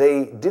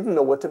 They didn't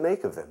know what to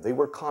make of them. They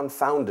were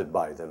confounded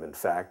by them, in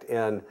fact.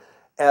 And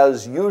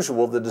as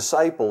usual, the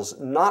disciples,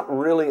 not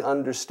really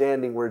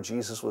understanding where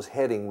Jesus was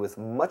heading with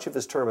much of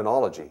his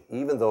terminology,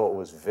 even though it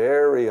was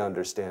very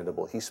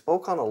understandable. He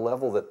spoke on a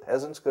level that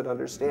peasants could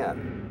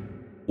understand.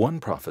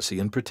 One prophecy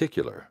in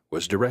particular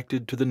was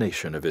directed to the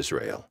nation of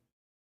Israel.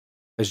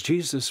 As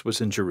Jesus was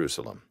in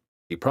Jerusalem,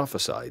 he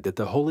prophesied that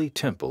the holy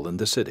temple in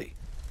the city,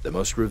 the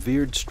most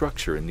revered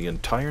structure in the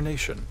entire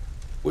nation,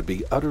 would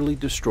be utterly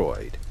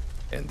destroyed,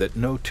 and that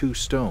no two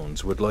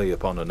stones would lay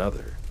upon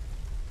another.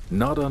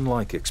 Not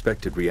unlike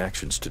expected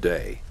reactions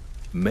today,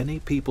 many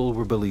people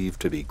were believed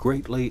to be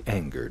greatly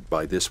angered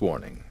by this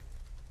warning.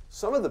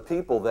 Some of the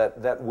people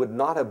that would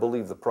not have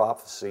believed the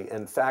prophecy,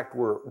 in fact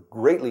were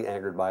greatly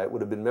angered by it, would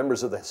have been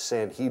members of the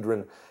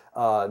Sanhedrin,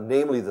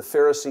 namely the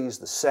Pharisees,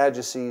 the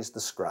Sadducees,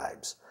 the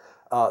scribes.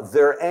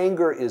 Their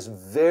anger is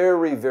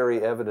very,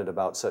 very evident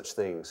about such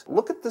things.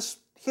 Look at this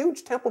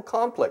huge temple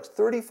complex,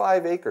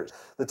 35 acres.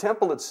 The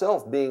temple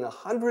itself being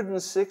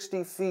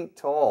 160 feet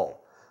tall.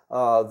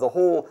 The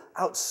whole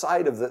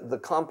outside of the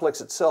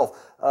complex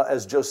itself,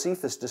 as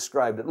Josephus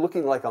described it,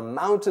 looking like a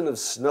mountain of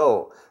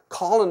snow,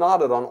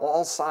 colonnaded on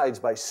all sides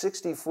by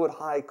 60-foot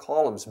high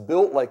columns,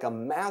 built like a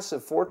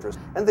massive fortress.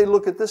 And they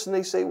look at this and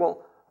they say,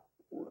 well,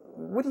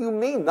 what do you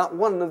mean not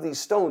one of these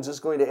stones is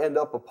going to end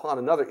up upon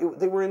another?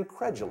 They were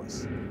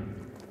incredulous.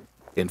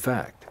 In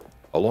fact,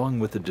 along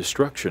with the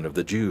destruction of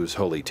the Jews'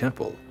 holy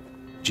temple,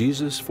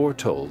 Jesus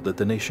foretold that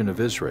the nation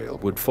of Israel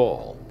would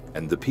fall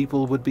and the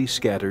people would be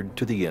scattered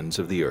to the ends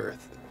of the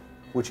earth.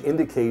 Which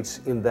indicates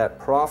in that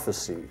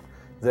prophecy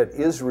that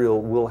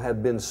Israel will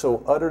have been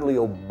so utterly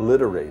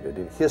obliterated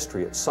in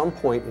history at some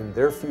point in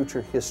their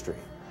future history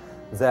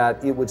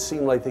that it would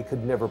seem like they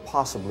could never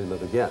possibly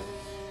live again.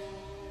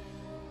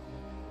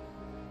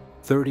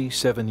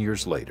 37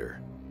 years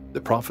later,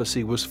 the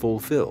prophecy was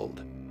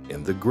fulfilled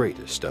in the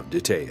greatest of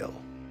detail.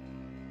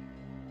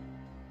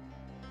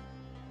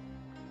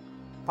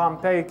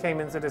 Pompey came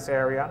into this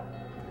area,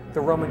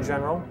 the Roman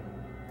general,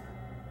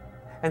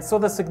 and saw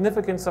the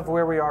significance of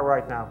where we are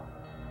right now.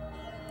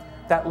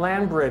 That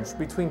land bridge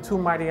between two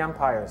mighty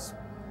empires,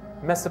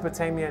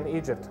 Mesopotamia and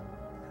Egypt,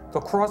 the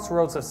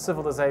crossroads of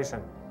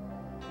civilization.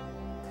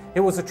 It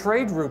was a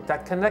trade route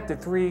that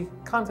connected three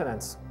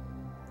continents,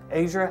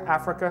 Asia,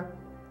 Africa,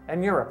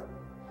 and Europe.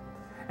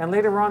 And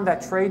later on,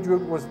 that trade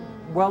route was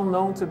well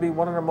known to be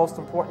one of the most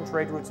important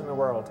trade routes in the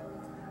world,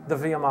 the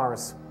Via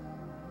Maris.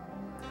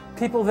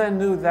 People then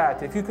knew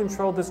that if you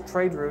controlled this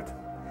trade route,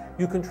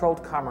 you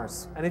controlled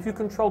commerce. And if you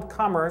controlled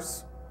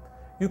commerce,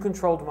 you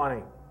controlled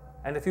money.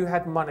 And if you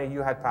had money,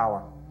 you had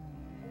power.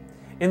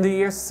 In the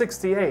year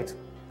 68,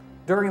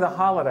 during the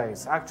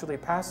holidays, actually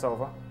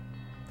Passover,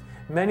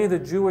 many of the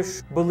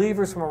Jewish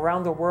believers from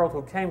around the world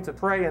who came to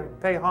pray and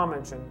pay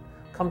homage and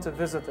come to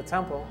visit the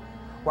temple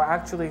were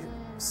actually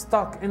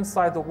stuck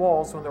inside the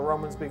walls when the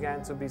Romans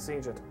began to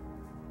besiege it.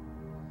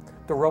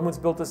 The Romans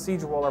built a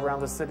siege wall around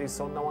the city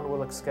so no one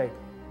will escape.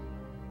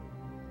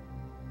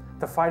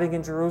 The fighting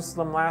in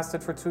Jerusalem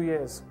lasted for 2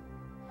 years.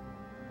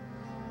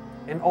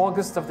 In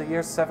August of the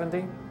year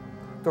 70,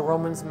 the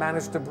Romans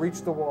managed to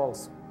breach the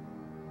walls.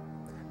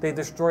 They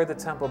destroyed the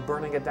temple,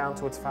 burning it down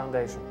to its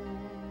foundation.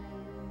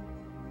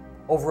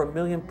 Over 1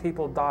 million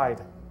people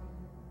died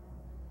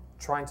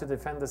trying to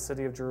defend the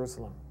city of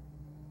Jerusalem.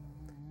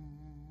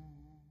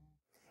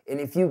 And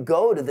if you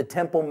go to the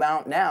Temple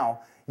Mount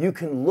now, you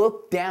can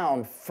look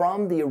down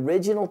from the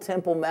original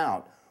Temple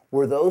Mount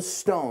where those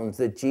stones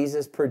that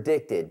Jesus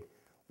predicted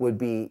would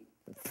be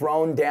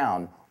thrown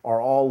down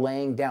are all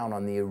laying down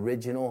on the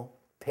original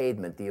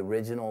pavement, the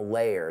original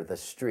layer, the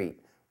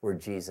street where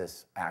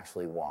Jesus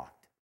actually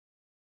walked.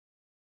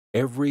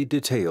 Every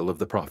detail of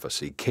the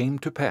prophecy came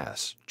to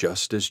pass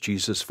just as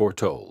Jesus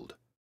foretold.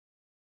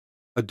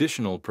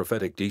 Additional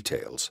prophetic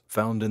details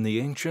found in the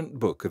ancient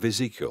book of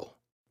Ezekiel,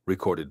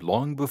 recorded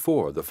long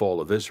before the fall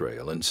of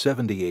Israel in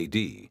 70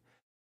 A.D.,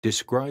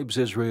 describes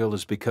Israel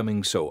as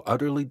becoming so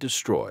utterly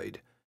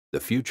destroyed, the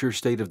future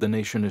state of the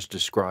nation is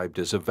described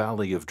as a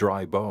valley of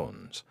dry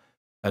bones,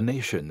 a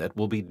nation that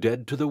will be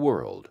dead to the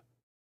world.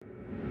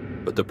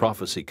 But the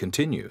prophecy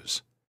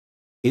continues.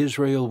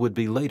 Israel would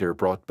be later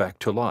brought back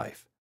to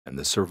life, and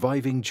the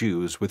surviving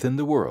Jews within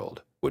the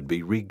world would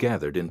be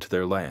regathered into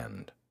their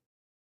land.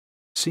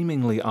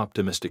 Seemingly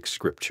optimistic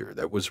scripture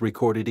that was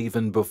recorded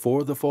even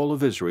before the fall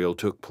of Israel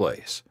took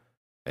place,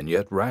 and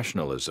yet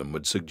rationalism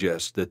would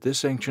suggest that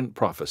this ancient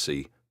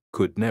prophecy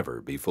could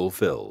never be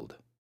fulfilled.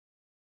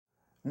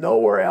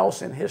 Nowhere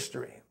else in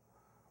history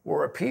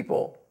were a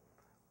people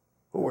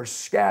who were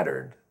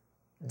scattered,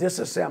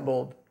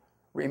 disassembled,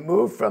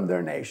 removed from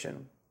their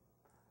nation,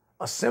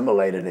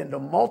 assimilated into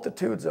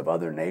multitudes of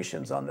other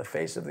nations on the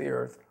face of the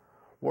earth,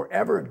 were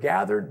ever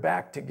gathered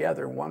back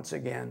together once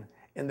again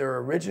in their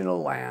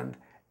original land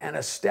and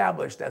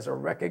established as a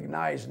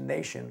recognized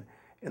nation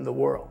in the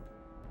world.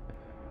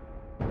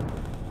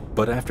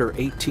 But after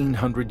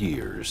 1,800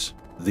 years,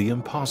 the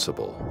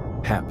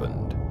impossible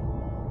happened.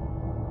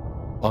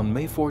 On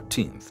May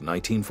 14,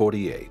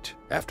 1948,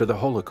 after the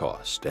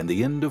Holocaust and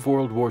the end of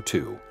World War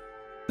II,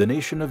 the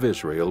nation of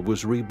Israel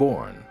was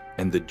reborn,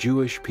 and the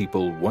Jewish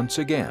people once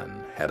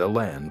again had a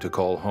land to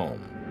call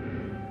home.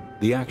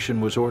 The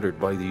action was ordered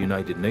by the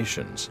United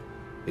Nations.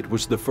 It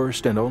was the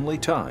first and only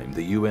time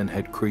the UN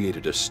had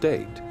created a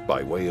state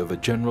by way of a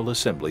General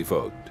Assembly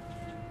vote.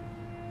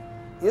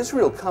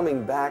 Israel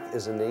coming back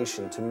as a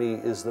nation, to me,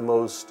 is the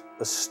most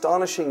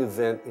astonishing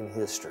event in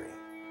history.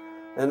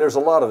 And there's a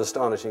lot of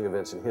astonishing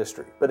events in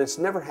history, but it's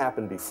never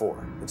happened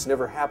before. It's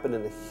never happened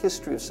in the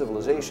history of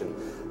civilization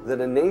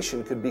that a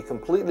nation could be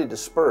completely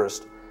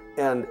dispersed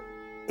and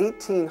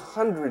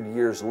 1,800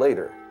 years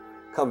later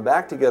come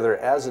back together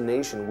as a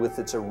nation with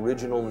its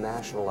original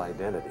national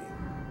identity.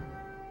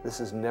 This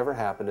has never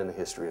happened in the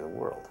history of the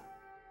world.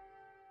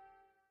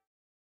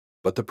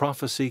 But the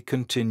prophecy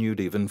continued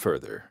even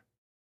further.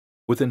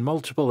 Within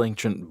multiple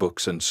ancient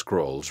books and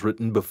scrolls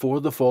written before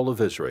the fall of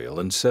Israel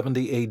in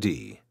 70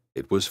 A.D.,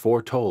 it was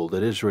foretold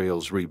that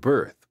Israel's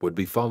rebirth would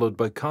be followed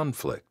by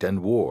conflict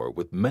and war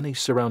with many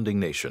surrounding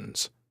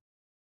nations.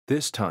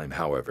 This time,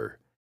 however,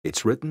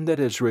 it's written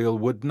that Israel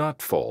would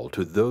not fall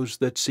to those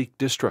that seek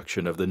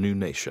destruction of the new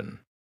nation.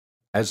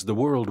 As the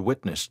world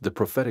witnessed the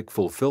prophetic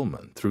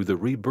fulfillment through the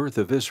rebirth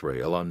of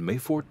Israel on May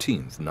 14,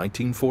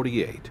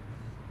 1948,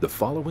 the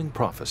following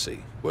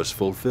prophecy was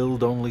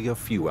fulfilled only a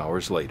few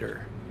hours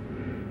later.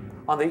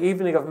 On the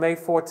evening of May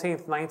 14,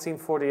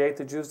 1948,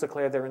 the Jews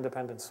declared their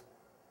independence.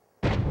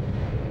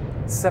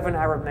 7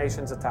 Arab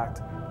nations attacked.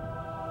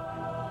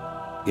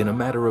 In a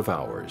matter of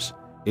hours,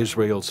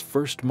 Israel's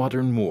first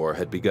modern war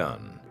had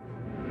begun.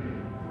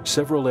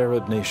 Several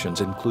Arab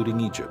nations, including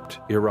Egypt,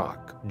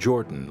 Iraq,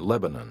 Jordan,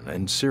 Lebanon,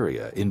 and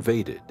Syria,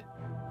 invaded.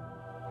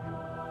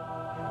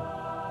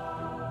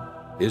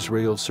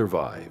 Israel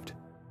survived.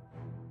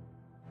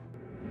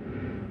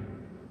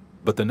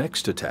 But the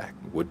next attack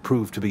would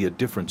prove to be a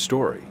different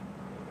story.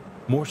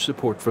 More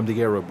support from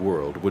the Arab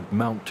world would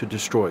mount to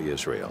destroy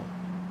Israel.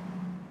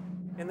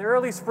 In the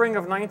early spring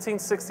of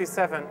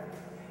 1967,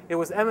 it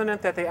was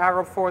evident that the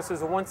Arab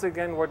forces once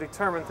again were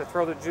determined to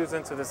throw the Jews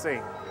into the sea.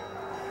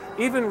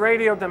 Even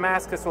Radio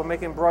Damascus were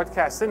making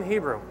broadcasts in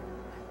Hebrew,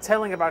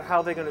 telling about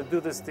how they're going to do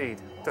this deed,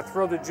 to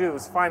throw the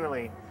Jews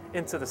finally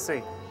into the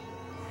sea.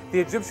 The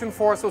Egyptian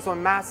forces were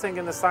massing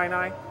in the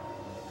Sinai.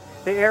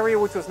 The area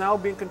which was now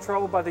being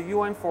controlled by the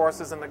UN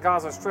forces in the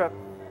Gaza Strip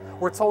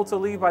were told to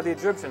leave by the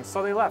Egyptians,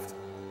 so they left.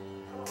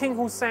 King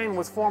Hussein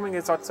was forming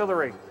his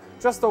artillery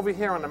just over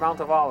here on the Mount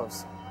of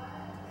Olives.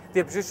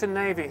 The Egyptian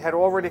Navy had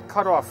already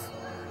cut off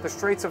the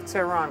Straits of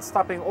Tehran,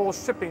 stopping all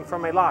shipping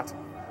from Eilat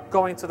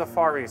going to the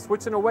Far East,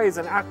 which in a way is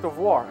an act of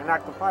war, an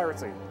act of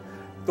piracy.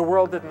 The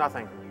world did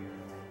nothing.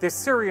 The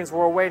Assyrians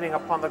were waiting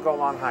upon the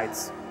Golan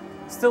Heights,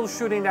 still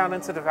shooting down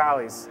into the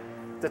valleys,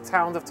 the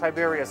town of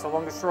Tiberias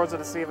along the shores of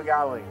the Sea of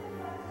Galilee.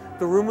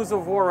 The rumors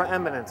of war are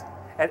imminent.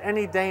 At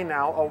any day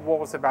now, a war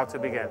was about to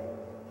begin.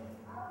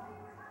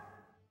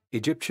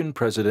 Egyptian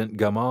President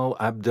Gamal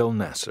Abdel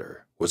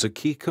Nasser was a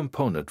key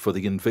component for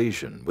the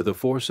invasion, with a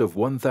force of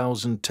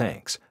 1,000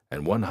 tanks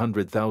and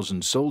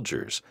 100,000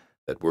 soldiers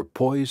that were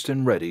poised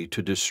and ready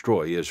to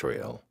destroy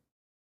Israel.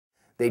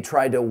 They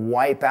tried to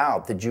wipe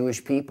out the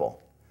Jewish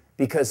people.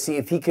 Because, see,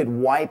 if he could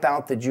wipe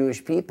out the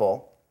Jewish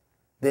people,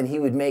 then he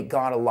would make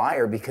God a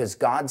liar, because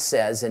God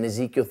says in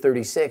Ezekiel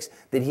 36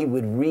 that he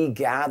would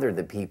regather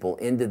the people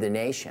into the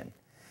nation.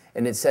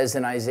 And it says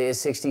in Isaiah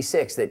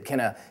 66 that can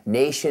a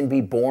nation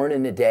be born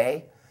in a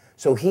day?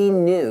 So he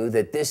knew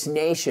that this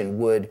nation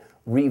would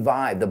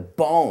revive. The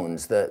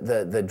bones,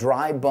 the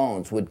dry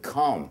bones would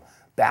come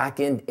back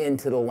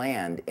into the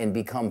land and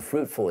become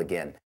fruitful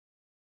again.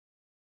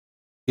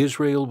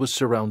 Israel was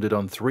surrounded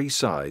on 3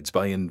 sides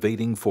by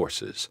invading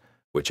forces,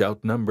 which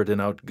outnumbered and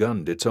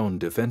outgunned its own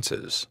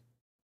defenses.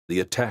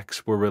 The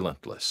attacks were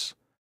relentless.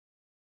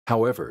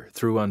 However,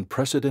 through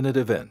unprecedented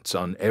events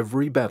on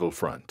every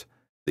battlefront,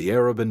 the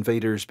Arab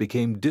invaders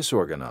became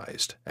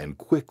disorganized and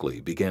quickly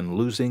began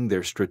losing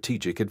their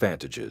strategic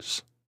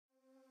advantages.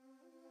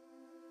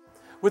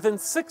 Within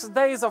 6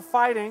 days of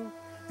fighting,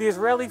 the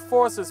Israeli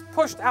forces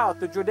pushed out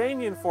the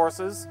Jordanian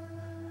forces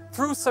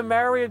through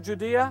Samaria,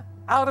 Judea,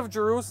 out of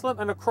Jerusalem,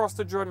 and across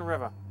the Jordan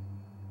River.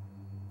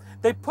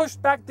 They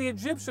pushed back the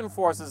Egyptian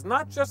forces,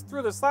 not just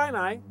through the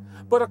Sinai,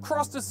 but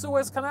across the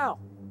Suez Canal.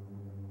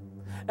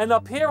 And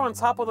up here on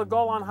top of the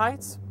Golan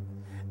Heights,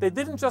 they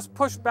didn't just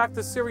push back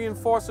the Syrian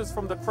forces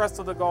from the crest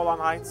of the Golan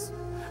Heights,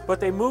 but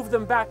they moved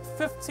them back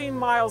 15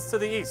 miles to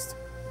the east.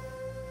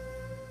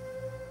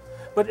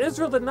 But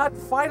Israel did not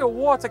fight a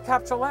war to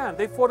capture land.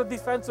 They fought a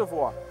defensive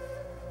war.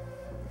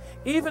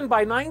 Even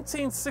by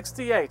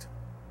 1968,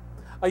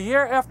 a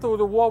year after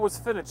the war was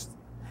finished,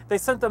 they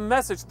sent a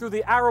message through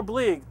the Arab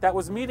League that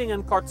was meeting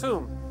in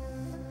Khartoum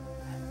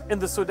in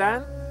the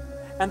Sudan,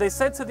 and they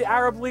said to the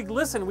Arab League,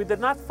 listen, we did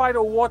not fight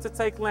a war to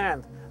take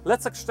land.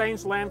 Let's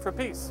exchange land for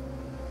peace.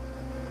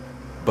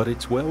 But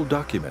it's well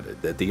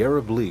documented that the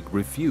Arab League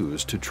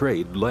refused to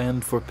trade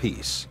land for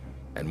peace,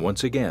 and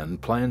once again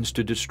plans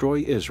to destroy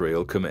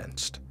Israel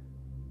commenced.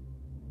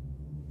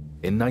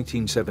 In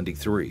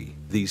 1973,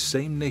 these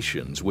same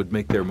nations would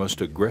make their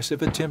most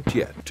aggressive attempt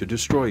yet to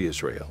destroy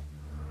Israel.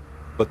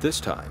 But this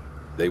time,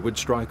 they would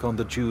strike on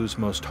the Jews'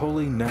 most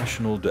holy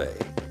national day,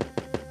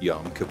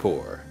 Yom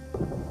Kippur.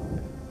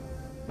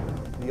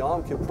 The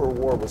Yom Kippur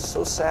War was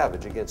so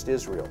savage against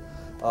Israel.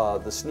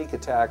 The sneak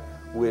attack,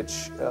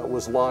 which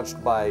was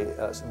launched by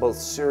both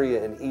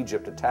Syria and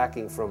Egypt,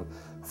 attacking from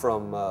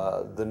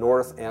the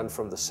north and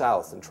from the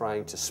south and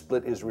trying to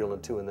split Israel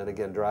in two and then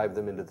again drive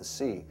them into the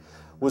sea,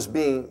 was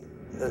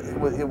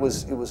it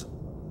was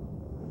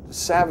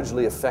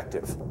savagely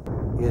effective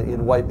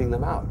in wiping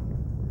them out.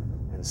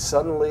 And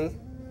suddenly,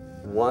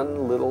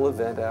 one little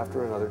event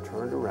after another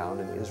turned around,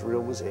 and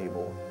Israel was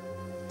able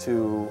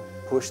to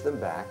push them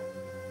back,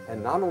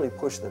 and not only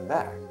push them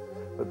back,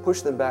 but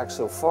push them back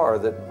so far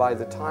that by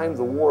the time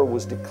the war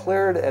was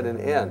declared at an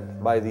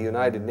end by the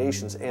United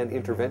Nations and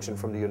intervention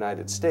from the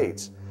United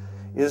States,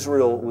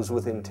 Israel was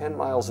within 10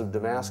 miles of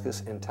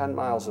Damascus and 10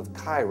 miles of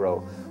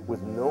Cairo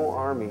with no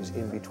armies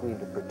in between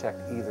to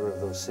protect either of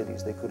those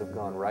cities. They could have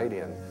gone right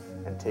in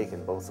and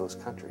taken both those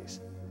countries.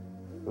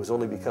 It was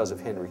only because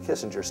of Henry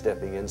Kissinger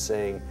stepping in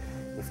saying,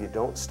 if you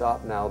don't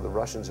stop now, the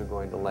Russians are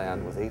going to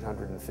land with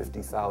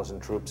 850,000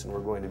 troops and we're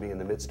going to be in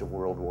the midst of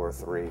World War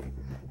III.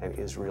 And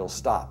Israel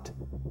stopped,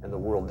 and the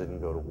world didn't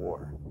go to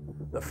war.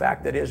 The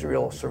fact that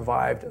Israel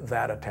survived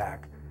that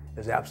attack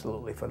is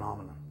absolutely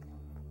phenomenal.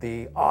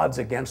 The odds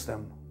against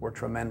them were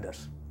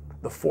tremendous.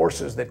 The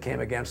forces that came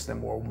against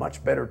them were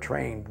much better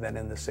trained than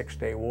in the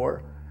Six-Day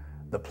War.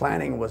 The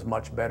planning was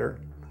much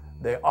better.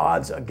 The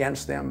odds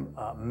against them,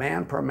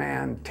 man per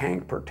man,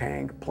 tank per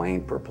tank,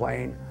 plane per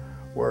plane,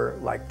 were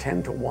like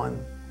 10 to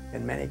 1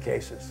 in many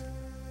cases.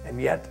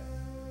 And yet,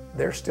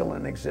 they're still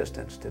in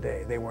existence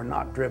today. They were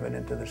not driven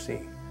into the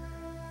sea.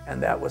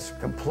 And that was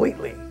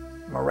completely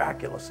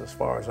miraculous as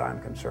far as I'm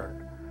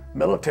concerned.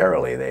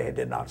 Militarily, they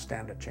did not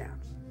stand a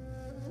chance.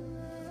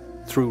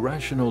 Through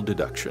rational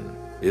deduction,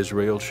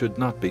 Israel should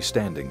not be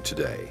standing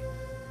today.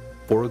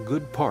 For a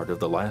good part of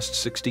the last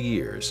 60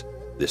 years,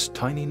 this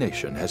tiny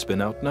nation has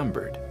been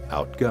outnumbered,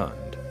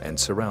 outgunned, and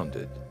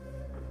surrounded.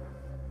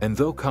 And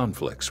though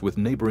conflicts with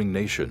neighboring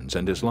nations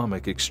and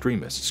Islamic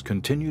extremists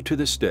continue to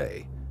this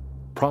day,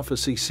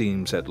 prophecy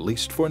seems, at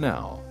least for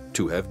now,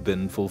 to have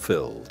been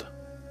fulfilled.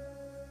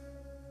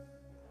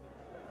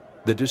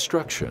 The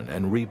destruction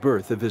and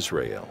rebirth of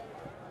Israel,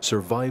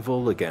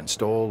 survival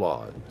against all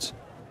odds,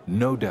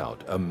 no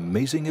doubt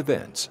amazing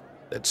events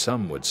that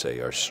some would say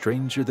are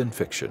stranger than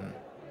fiction.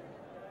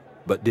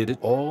 But did it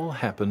all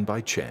happen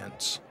by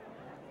chance?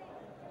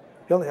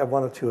 You only have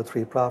 1 or 2 or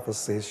 3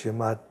 prophecies, you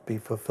might be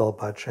fulfilled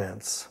by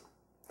chance.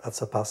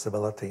 That's a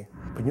possibility.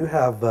 When you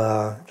have,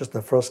 just in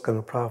the first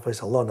coming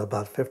prophecies alone,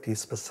 about 50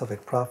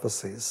 specific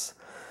prophecies,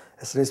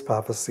 and so these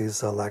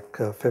prophecies are like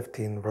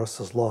 15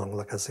 verses long,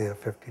 like Isaiah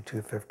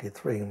 52,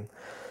 53.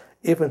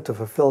 Even to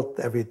fulfill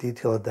every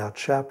detail of that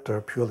chapter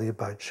purely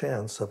by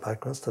chance or by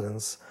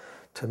coincidence,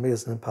 to me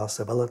is an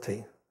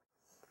impossibility.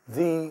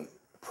 The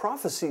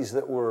prophecies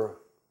that were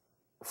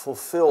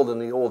fulfilled in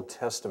the Old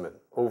Testament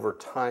over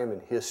time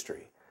and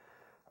history,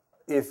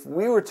 if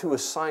we were to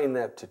assign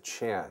that to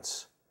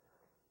chance,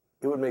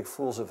 it would make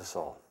fools of us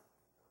all.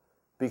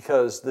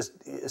 Because the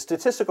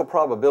statistical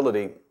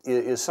probability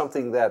is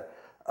something that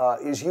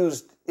is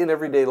used in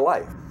everyday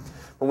life.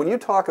 But when you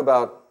talk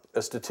about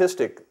a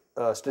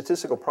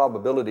statistical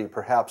probability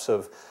perhaps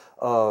of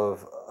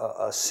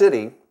a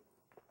city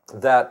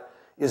that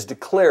is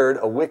declared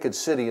a wicked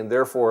city and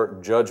therefore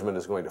judgment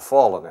is going to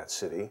fall on that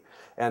city,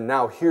 and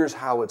now here's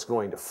how it's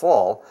going to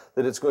fall,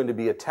 that it's going to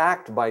be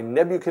attacked by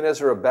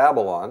Nebuchadnezzar of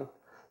Babylon,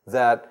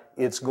 that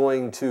it's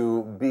going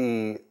to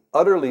be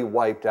utterly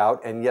wiped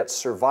out and yet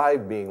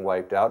survive being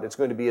wiped out. It's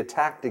going to be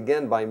attacked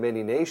again by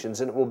many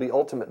nations and it will be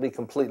ultimately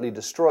completely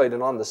destroyed,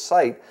 and on the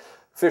site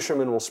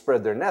fishermen will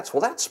spread their nets.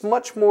 Well, that's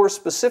much more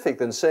specific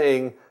than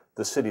saying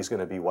the city's going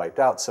to be wiped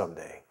out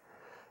someday.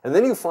 And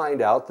then you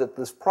find out that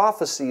this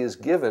prophecy is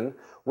given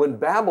when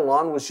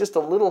Babylon was just a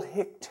little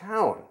hick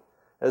town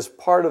as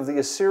part of the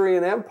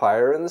Assyrian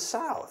Empire in the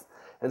south.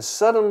 And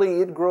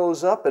suddenly it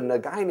grows up and a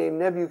guy named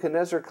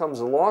Nebuchadnezzar comes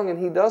along and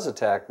he does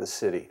attack the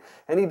city.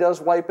 And he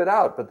does wipe it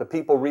out, but the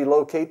people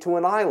relocate to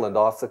an island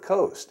off the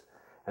coast.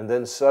 And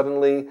then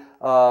suddenly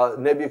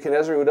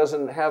Nebuchadnezzar, who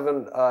doesn't have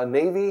a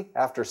navy,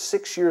 after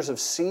 6 years of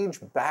siege,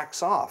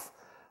 backs off.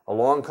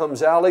 Along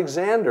comes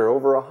Alexander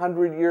over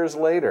 100 years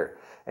later,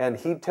 and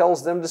he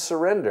tells them to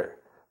surrender.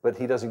 But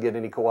he doesn't get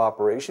any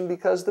cooperation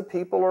because the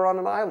people are on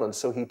an island.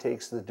 So he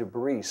takes the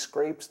debris,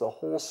 scrapes the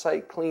whole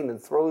site clean and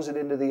throws it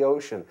into the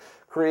ocean,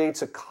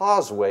 creates a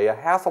causeway a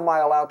half a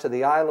mile out to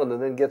the island,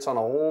 and then gets on a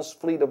whole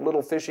fleet of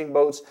little fishing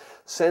boats,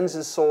 sends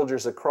his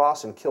soldiers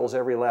across and kills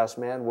every last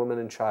man, woman,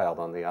 and child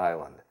on the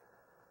island.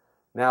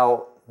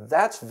 Now,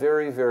 that's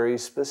very, very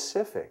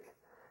specific.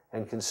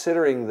 And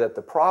considering that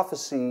the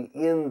prophecy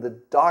in the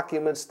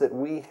documents that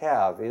we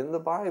have in the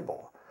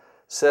Bible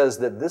says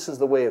that this is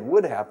the way it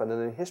would happen,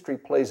 and then history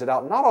plays it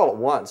out, not all at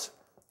once,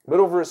 but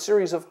over a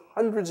series of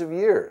hundreds of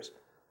years.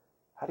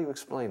 How do you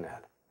explain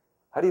that?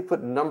 How do you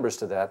put numbers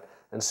to that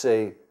and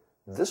say,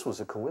 this was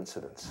a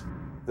coincidence?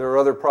 There are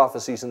other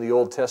prophecies in the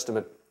Old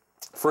Testament,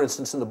 for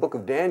instance, in the book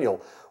of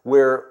Daniel,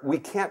 where we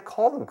can't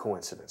call them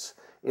coincidence.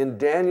 In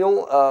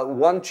Daniel,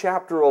 one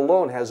chapter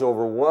alone has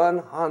over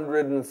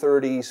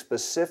 130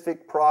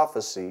 specific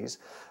prophecies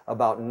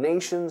about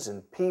nations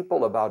and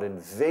people, about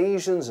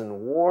invasions and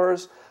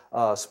wars,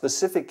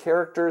 specific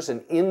characters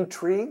and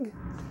intrigue.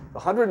 The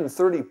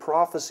 130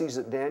 prophecies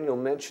that Daniel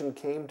mentioned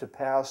came to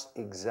pass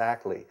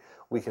exactly.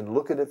 We can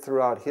look at it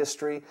throughout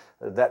history,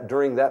 that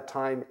during that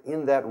time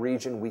in that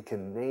region we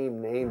can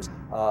name names.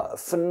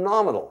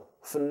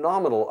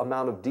 Phenomenal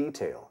amount of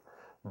detail.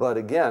 But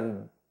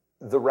again,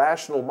 the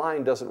rational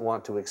mind doesn't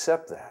want to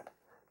accept that.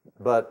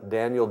 But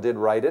Daniel did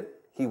write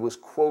it. He was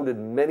quoted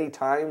many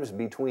times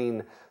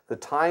between the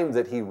time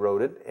that he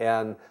wrote it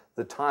and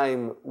the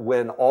time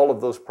when all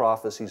of those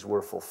prophecies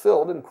were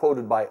fulfilled, and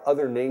quoted by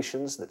other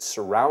nations that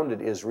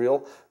surrounded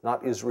Israel,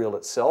 not Israel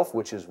itself,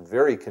 which is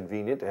very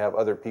convenient to have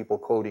other people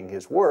quoting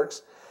his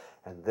works.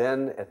 And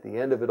then at the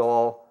end of it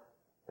all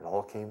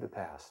came to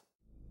pass.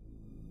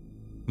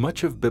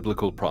 Much of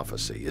biblical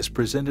prophecy is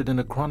presented in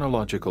a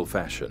chronological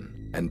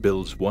fashion and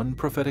builds one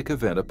prophetic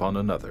event upon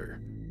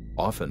another,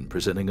 often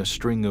presenting a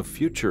string of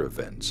future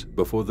events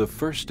before the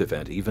first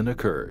event even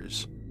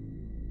occurs.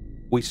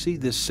 We see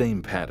this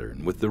same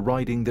pattern with the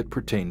writing that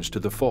pertains to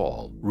the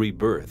fall,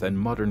 rebirth, and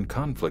modern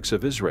conflicts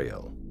of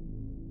Israel.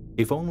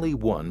 If only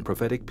one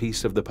prophetic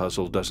piece of the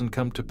puzzle doesn't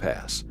come to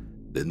pass,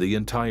 then the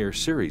entire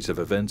series of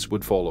events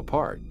would fall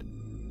apart.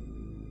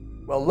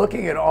 Well,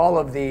 looking at all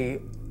of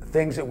the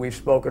things that we've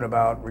spoken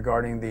about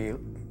regarding the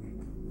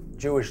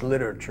Jewish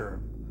literature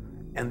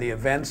and the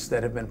events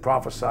that have been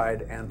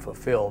prophesied and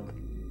fulfilled,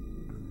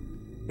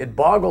 it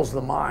boggles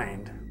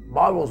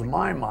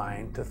my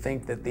mind to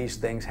think that these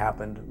things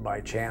happened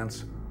by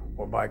chance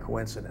or by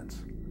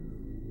coincidence.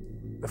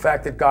 The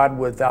fact that God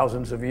would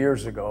thousands of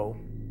years ago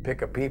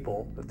pick a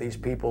people, that these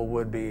people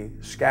would be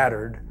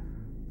scattered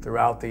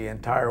throughout the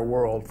entire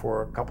world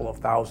for a couple of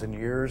thousand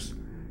years,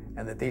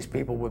 and that these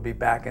people would be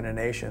back in a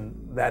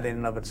nation, that in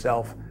and of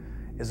itself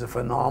is a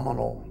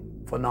phenomenal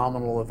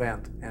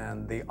event,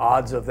 and the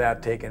odds of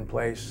that taking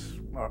place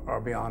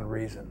are beyond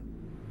reason.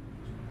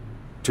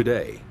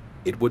 Today,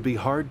 it would be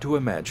hard to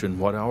imagine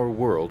what our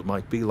world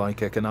might be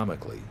like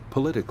economically,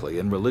 politically,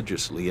 and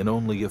religiously in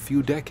only a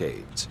few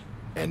decades.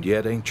 And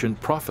yet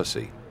ancient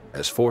prophecy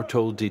has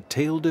foretold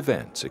detailed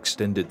events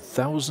extended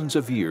thousands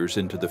of years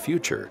into the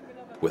future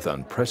with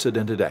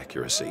unprecedented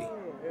accuracy.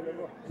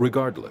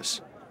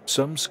 Regardless,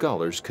 some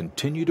scholars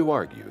continue to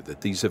argue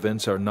that these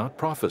events are not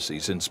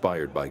prophecies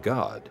inspired by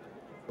God,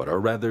 but are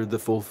rather the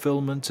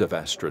fulfillments of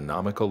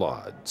astronomical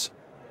odds.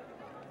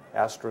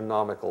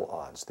 Astronomical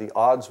odds. The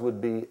odds would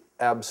be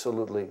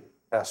absolutely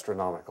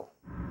astronomical.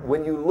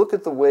 When you look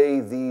at the way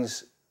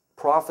these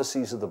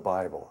prophecies of the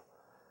Bible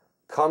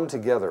come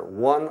together,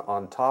 one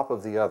on top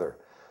of the other,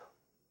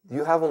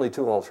 you have only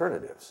two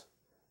alternatives.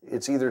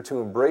 It's either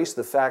to embrace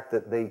the fact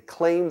that they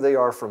claim they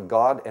are from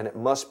God and it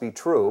must be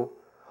true,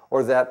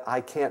 or that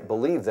I can't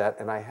believe that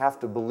and I have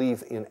to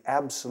believe in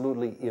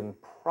absolutely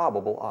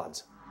improbable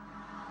odds.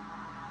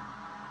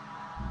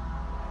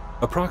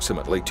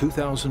 Approximately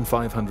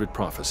 2,500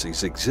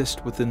 prophecies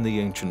exist within the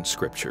ancient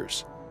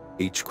scriptures,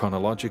 each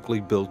chronologically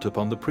built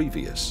upon the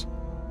previous.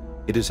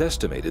 It is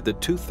estimated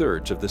that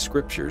 2/3 of the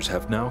scriptures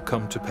have now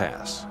come to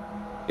pass.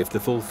 If the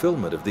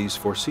fulfillment of these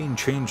foreseen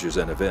changes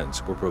and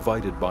events were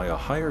provided by a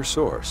higher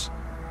source,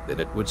 then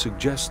it would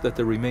suggest that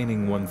the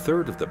remaining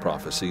 1/3 of the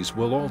prophecies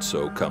will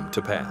also come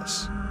to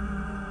pass.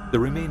 The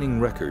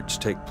remaining records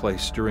take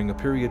place during a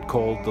period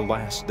called the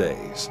last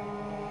days,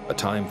 a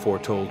time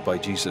foretold by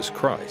Jesus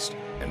Christ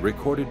and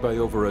recorded by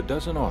over a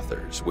dozen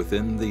authors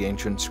within the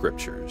ancient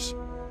scriptures.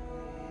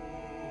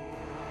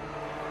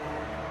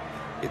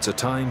 It's a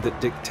time that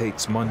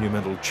dictates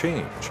monumental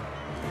change,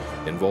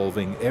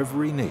 involving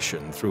every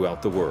nation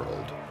throughout the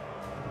world.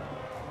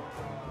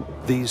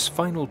 These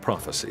final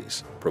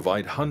prophecies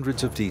provide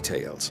hundreds of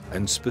details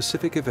and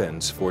specific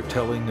events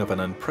foretelling of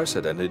an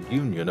unprecedented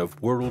union of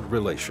world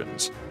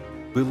relations,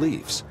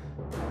 beliefs,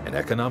 and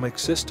economic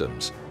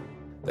systems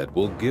that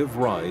will give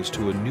rise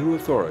to a new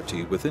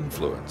authority with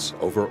influence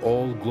over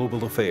all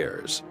global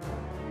affairs.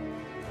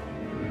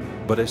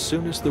 But as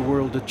soon as the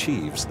world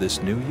achieves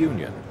this new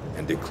union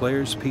and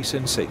declares peace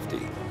and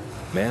safety,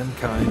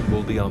 mankind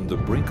will be on the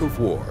brink of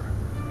war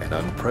and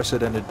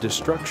unprecedented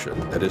destruction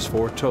that is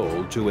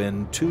foretold to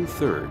end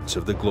 2/3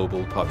 of the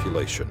global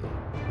population.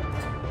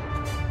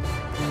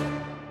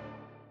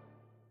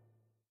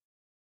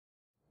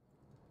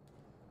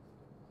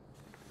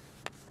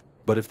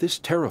 But if this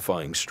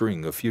terrifying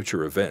string of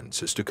future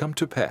events is to come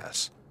to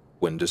pass,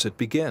 when does it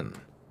begin?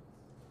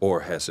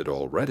 Or has it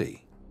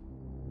already?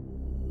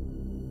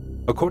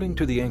 According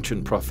to the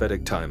ancient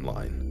prophetic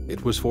timeline,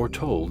 it was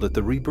foretold that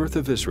the rebirth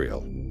of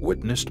Israel,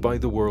 witnessed by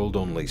the world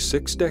only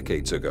 6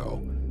 decades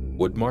ago,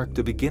 would mark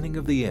the beginning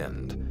of the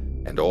end,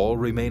 and all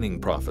remaining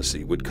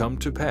prophecy would come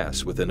to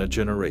pass within a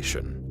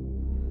generation.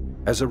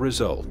 As a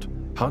result,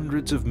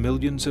 hundreds of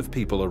millions of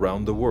people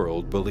around the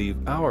world believe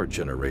our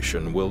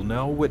generation will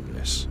now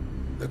witness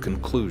the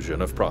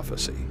conclusion of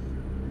prophecy.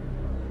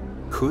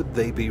 Could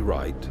they be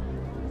right?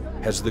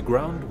 Has the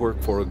groundwork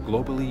for a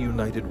globally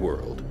united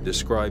world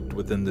described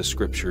within the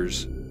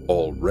scriptures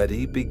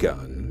already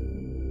begun?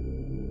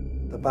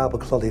 The Bible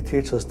clearly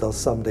teaches there'll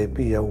someday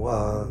be a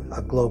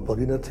global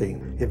unity,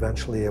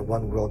 eventually a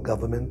one world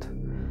government,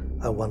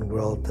 a one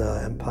world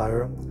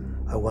empire,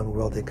 a one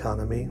world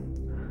economy,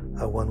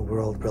 a one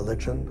world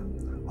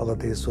religion. All of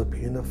these would be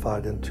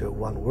unified into a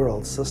one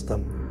world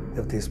system.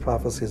 If these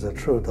prophecies are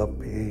true, there'll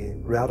be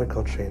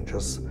radical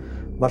changes,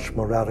 much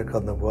more radical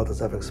than the world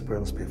has ever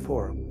experienced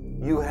before.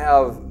 You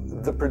have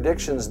the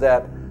predictions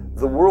that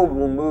the world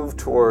will move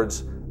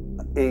towards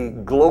a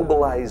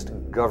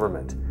globalized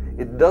government.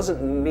 It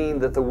doesn't mean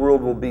that the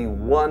world will be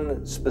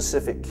one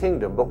specific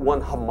kingdom, but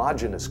one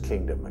homogeneous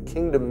kingdom, a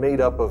kingdom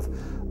made up of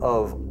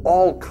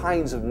all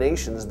kinds of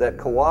nations that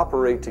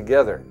cooperate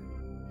together.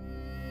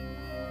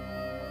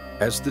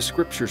 As the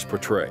scriptures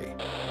portray,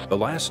 the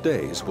last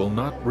days will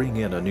not bring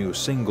in a new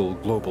single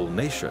global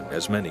nation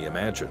as many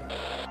imagine,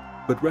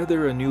 but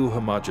rather a new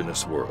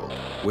homogeneous world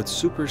with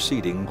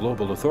superseding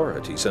global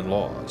authorities and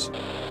laws,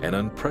 an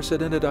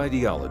unprecedented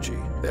ideology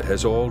that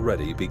has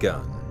already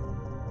begun.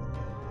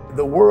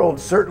 The world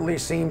certainly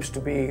seems to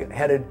be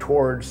headed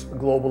towards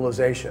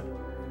globalization.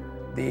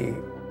 The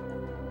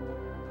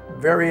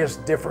various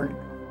different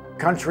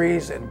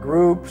countries and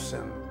groups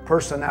and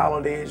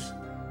personalities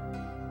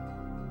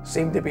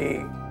seem to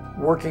be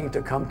working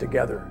to come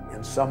together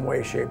in some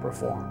way, shape, or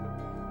form.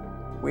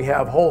 We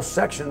have whole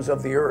sections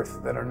of the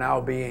earth that are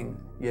now being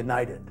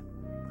united.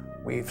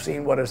 We've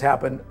seen what has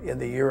happened in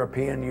the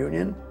European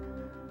Union,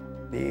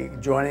 the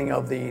joining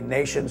of the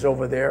nations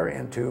over there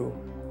into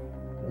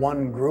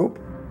one group.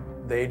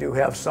 They do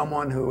have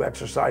someone who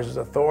exercises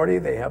authority.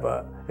 They have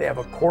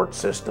a court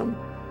system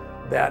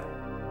that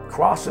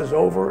crosses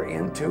over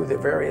into the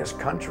various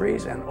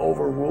countries and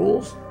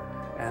overrules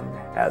and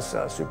has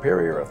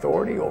superior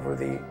authority over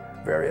the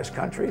various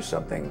countries,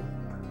 something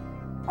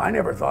I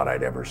never thought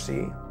I'd ever see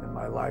in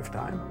my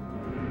lifetime.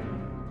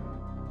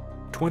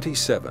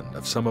 27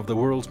 of some of the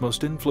world's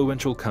most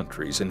influential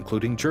countries,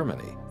 including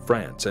Germany,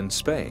 France, and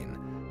Spain,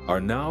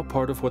 are now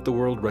part of what the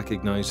world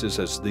recognizes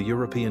as the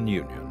European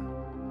Union.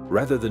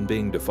 Rather than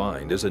being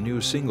defined as a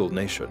new single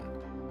nation,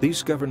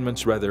 these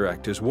governments rather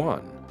act as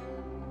one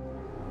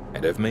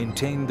and have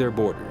maintained their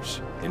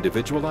borders,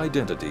 individual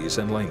identities,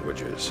 and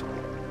languages.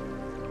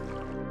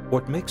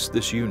 What makes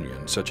this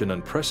union such an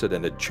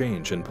unprecedented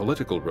change in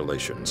political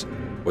relations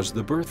was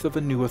the birth of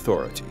a new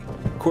authority,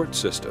 court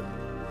system,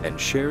 and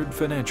shared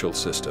financial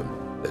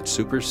system that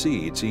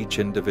supersedes each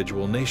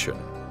individual nation,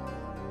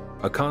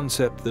 a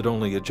concept that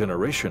only a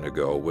generation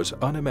ago was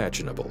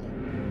unimaginable.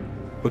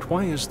 But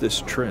why is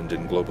this trend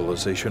in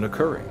globalization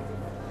occurring?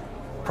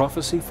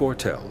 Prophecy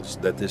foretells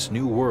that this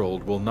new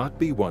world will not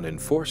be one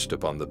enforced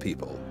upon the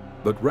people,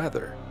 but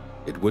rather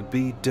it would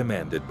be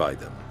demanded by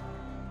them.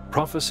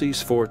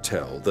 Prophecies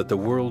foretell that the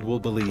world will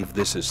believe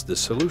this is the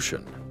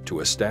solution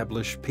to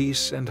establish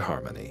peace and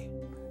harmony.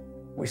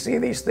 We see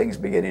these things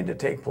beginning to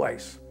take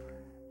place.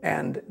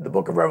 And the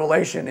book of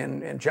Revelation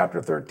in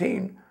chapter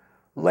 13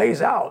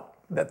 lays out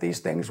that these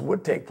things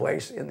would take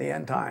place in the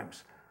end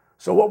times.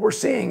 So what we're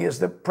seeing is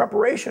the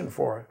preparation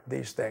for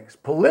these things.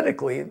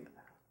 Politically,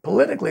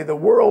 the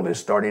world is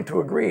starting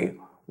to agree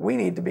we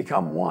need to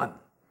become one.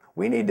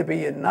 We need to be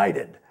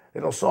united.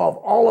 It'll solve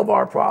all of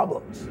our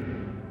problems.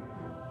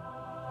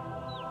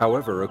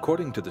 However,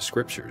 according to the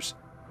scriptures,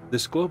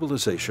 this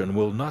globalization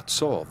will not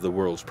solve the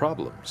world's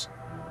problems.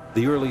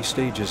 The early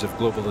stages of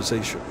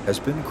globalization has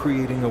been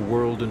creating a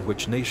world in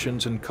which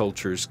nations and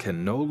cultures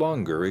can no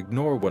longer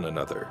ignore one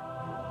another,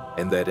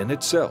 and that in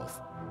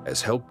itself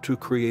has helped to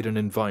create an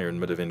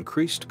environment of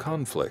increased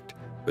conflict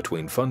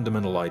between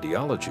fundamental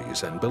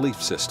ideologies and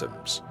belief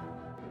systems.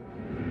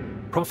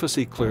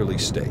 Prophecy clearly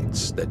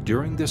states that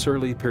during this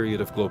early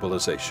period of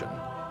globalization,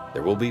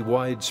 there will be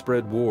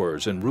widespread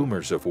wars and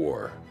rumors of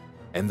war,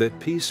 and that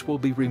peace will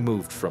be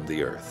removed from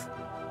the earth.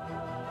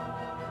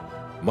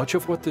 Much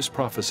of what this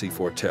prophecy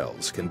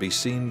foretells can be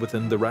seen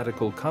within the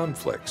radical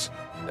conflicts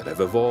that have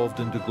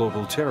evolved into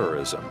global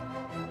terrorism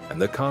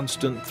and the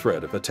constant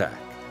threat of attack.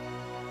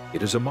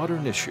 It is a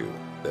modern issue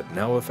that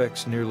now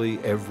affects nearly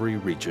every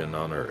region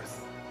on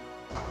earth.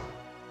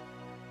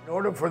 In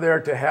order for there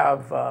to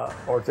have,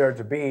 or there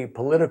to be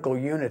political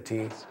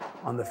unity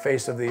on the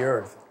face of the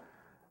earth,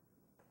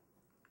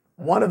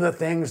 one of the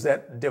things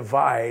that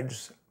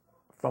divides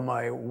from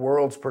a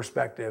world's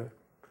perspective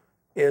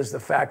is the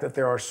fact that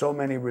there are so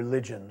many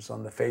religions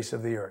on the face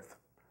of the earth.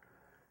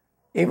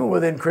 Even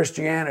within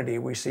Christianity,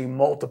 we see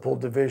multiple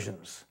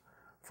divisions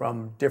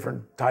from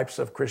different types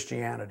of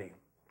Christianity.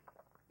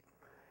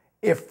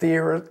 If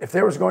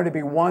there was going to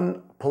be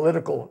one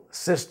political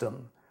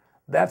system,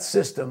 that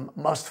system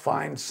must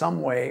find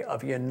some way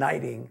of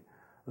uniting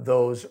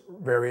those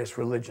various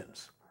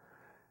religions.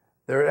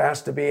 There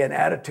has to be an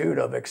attitude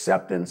of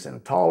acceptance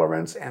and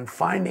tolerance and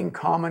finding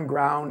common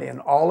ground in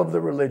all of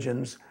the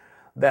religions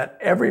that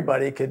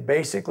everybody could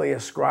basically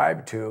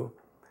ascribe to,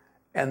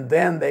 and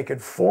then they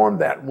could form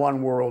that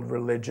one world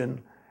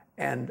religion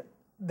and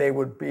they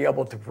would be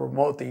able to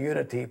promote the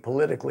unity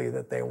politically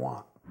that they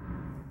want.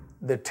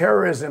 The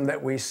terrorism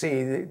that we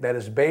see that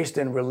is based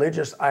in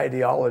religious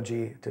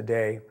ideology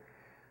today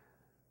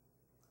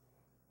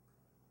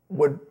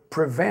would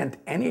prevent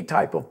any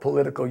type of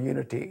political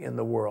unity in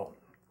the world.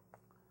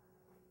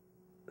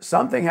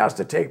 Something has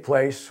to take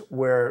place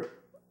where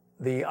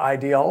the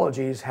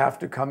ideologies have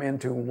to come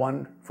into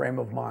one frame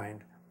of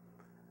mind.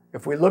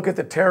 If we look at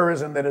the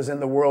terrorism that is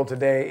in the world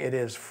today, it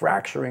is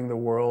fracturing the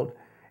world.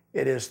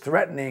 It is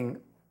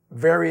threatening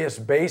various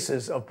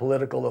bases of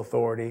political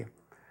authority.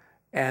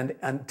 And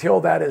until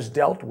that is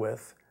dealt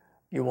with,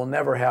 you will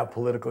never have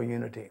political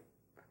unity,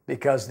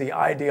 because the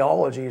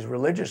ideologies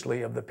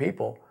religiously of the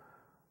people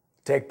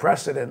take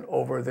precedent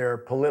over their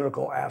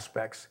political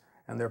aspects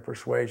and their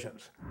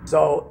persuasions.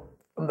 So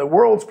from the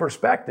world's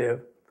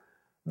perspective,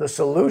 the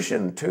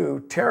solution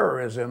to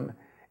terrorism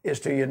is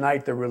to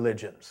unite the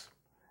religions.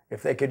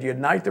 If they could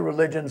unite the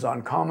religions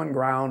on common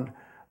ground,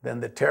 then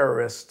the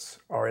terrorists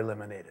are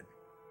eliminated.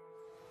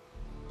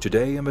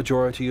 Today, a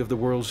majority of the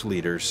world's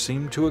leaders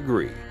seem to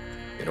agree,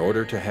 in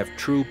order to have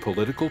true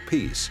political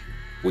peace,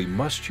 we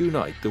must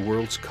unite the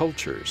world's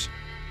cultures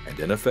and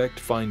in effect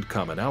find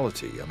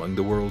commonality among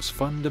the world's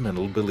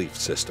fundamental belief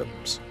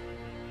systems.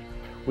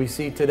 We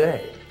see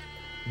today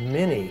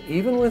many,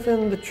 even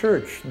within the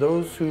church,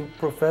 those who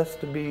profess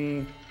to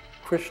be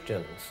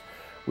Christians,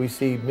 we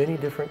see many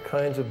different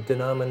kinds of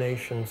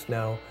denominations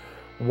now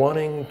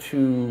wanting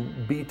to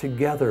be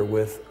together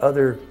with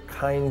other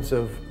kinds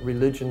of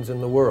religions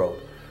in the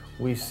world.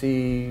 We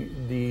see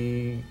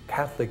the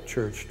Catholic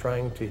Church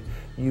trying to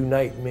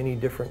unite many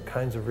different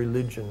kinds of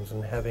religions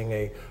and having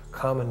a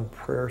common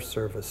prayer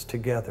service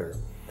together.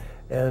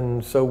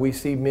 And so we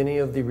see many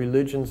of the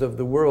religions of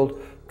the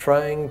world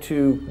trying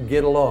to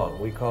get along.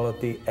 We call it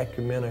the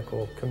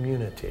ecumenical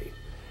community.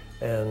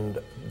 And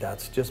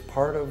that's just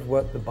part of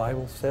what the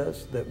Bible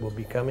says that will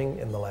be coming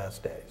in the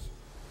last days.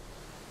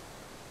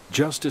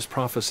 Just as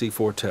prophecy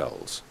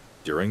foretells,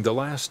 during the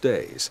last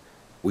days,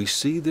 we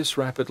see this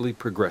rapidly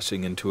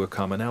progressing into a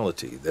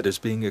commonality that is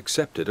being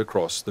accepted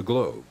across the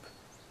globe.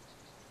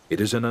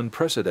 It is an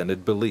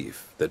unprecedented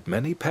belief that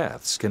many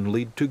paths can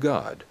lead to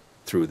God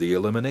through the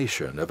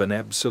elimination of an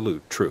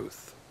absolute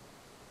truth.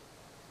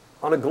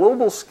 On a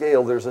global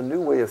scale, there's a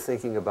new way of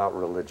thinking about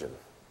religion.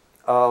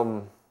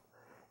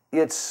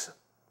 It's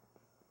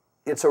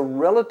a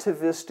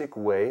relativistic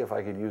way, if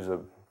I could use a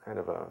kind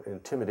of an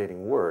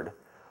intimidating word,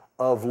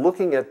 of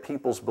looking at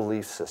people's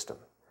belief system.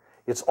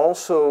 It's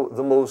also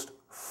the most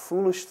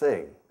foolish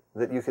thing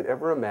that you could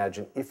ever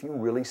imagine if you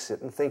really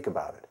sit and think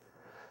about it.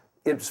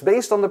 It's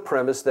based on the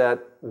premise that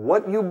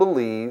what you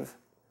believe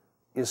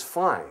is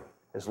fine,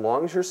 as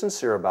long as you're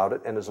sincere about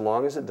it and as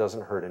long as it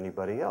doesn't hurt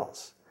anybody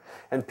else.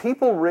 And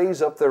people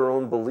raise up their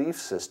own belief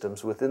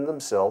systems within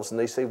themselves and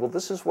they say, well,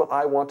 this is what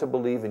I want to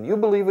believe and you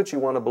believe what you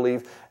want to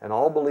believe and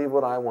I'll believe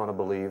what I want to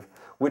believe,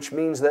 which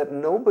means that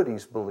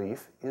nobody's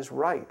belief is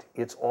right.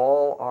 It's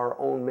all our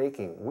own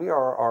making. We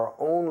are our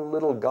own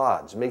little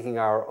gods, making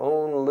our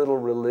own little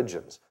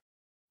religions.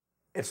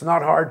 It's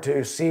not hard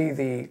to see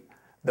the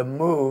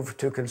move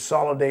to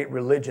consolidate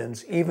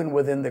religions, even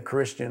within the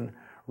Christian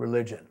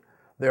religion.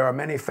 There are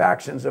many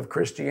factions of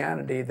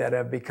Christianity that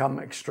have become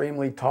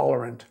extremely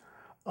tolerant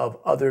of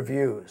other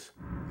views,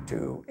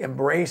 to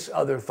embrace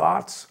other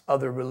thoughts,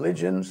 other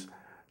religions,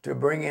 to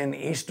bring in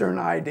Eastern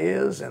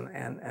ideas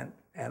and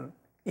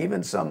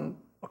even some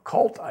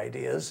occult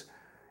ideas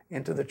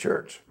into the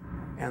church,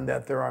 and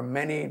that there are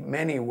many,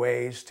 many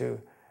ways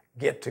to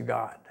get to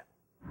God.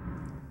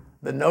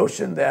 The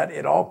notion that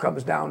it all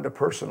comes down to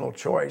personal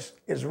choice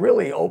is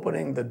really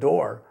opening the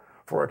door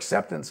for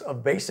acceptance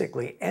of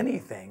basically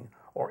anything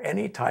or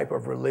any type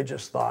of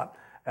religious thought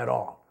at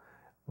all.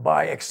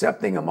 By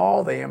accepting them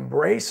all, they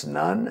embrace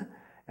none,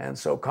 and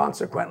so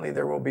consequently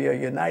there will be a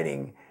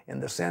uniting in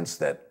the sense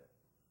that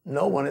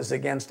no one is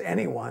against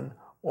anyone,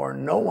 or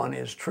no one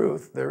is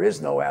truth. There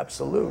is no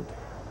absolute.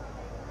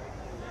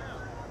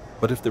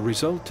 But if the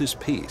result is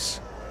peace,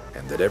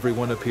 and that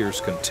everyone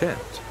appears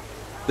content,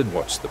 then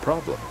what's the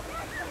problem?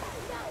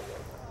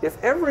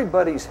 If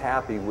everybody's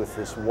happy with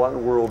this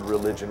one world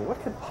religion,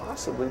 what could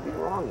possibly be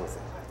wrong with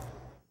it?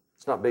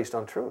 It's not based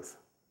on truth.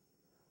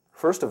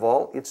 First of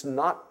all, it's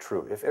not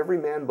true. If every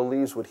man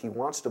believes what he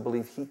wants to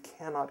believe, he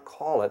cannot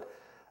call it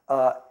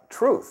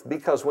truth,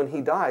 because when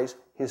he dies,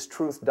 his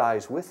truth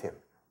dies with him.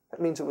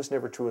 That means it was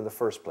never true in the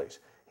first place.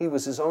 He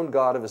was his own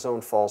God of his own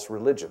false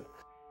religion.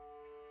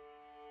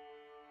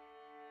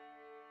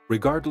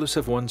 Regardless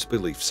of one's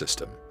belief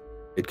system,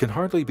 it can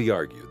hardly be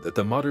argued that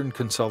the modern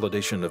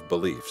consolidation of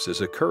beliefs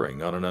is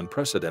occurring on an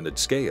unprecedented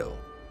scale.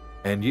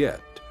 And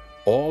yet,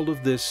 all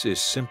of this is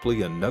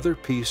simply another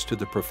piece to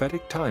the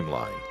prophetic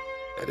timeline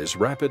that is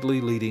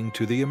rapidly leading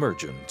to the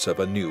emergence of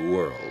a new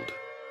world.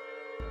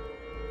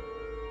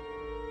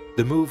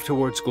 The move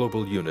towards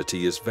global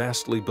unity is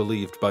vastly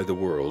believed by the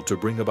world to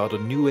bring about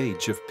a new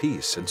age of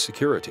peace and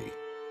security,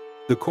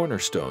 the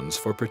cornerstones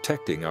for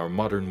protecting our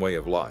modern way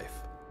of life.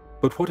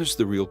 But what is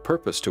the real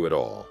purpose to it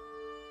all?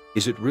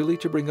 Is it really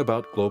to bring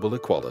about global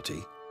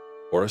equality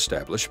or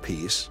establish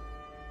peace?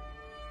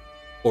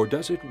 Or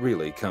does it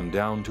really come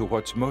down to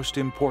what's most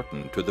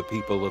important to the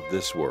people of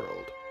this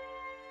world?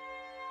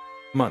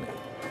 Money.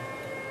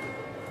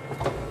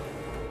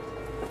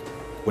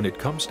 When it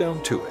comes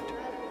down to it,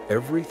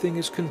 everything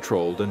is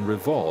controlled and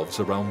revolves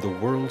around the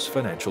world's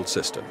financial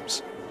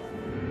systems.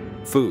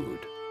 Food,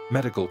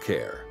 medical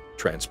care,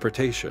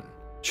 transportation,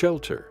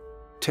 shelter,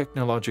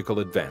 technological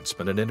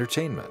advancement and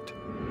entertainment.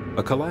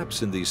 A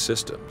collapse in these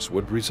systems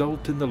would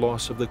result in the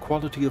loss of the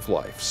quality of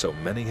life so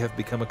many have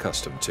become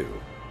accustomed to.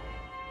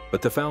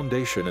 But the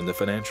foundation and the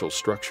financial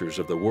structures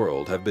of the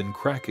world have been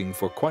cracking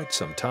for quite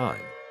some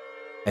time,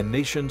 and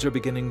nations are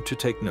beginning to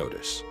take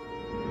notice.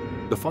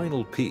 The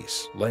final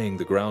piece, laying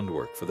the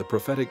groundwork for the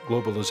prophetic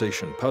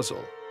globalization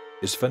puzzle,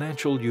 is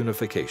financial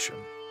unification.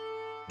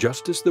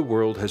 Just as the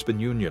world has been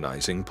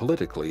unionizing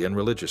politically and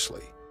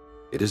religiously,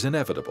 it is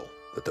inevitable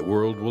that the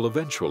world will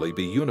eventually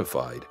be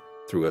unified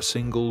through a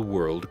single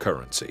world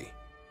currency.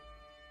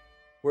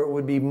 Where it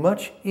would be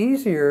much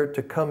easier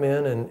to come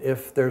in, and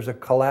if there's a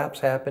collapse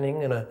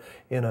happening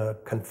in a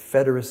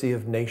confederacy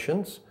of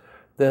nations,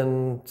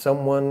 then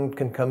someone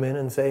can come in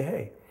and say,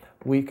 hey,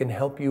 we can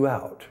help you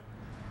out.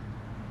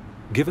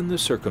 Given the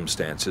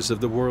circumstances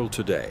of the world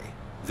today,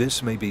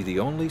 this may be the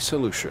only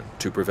solution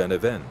to prevent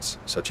events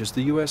such as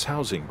the U.S.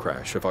 housing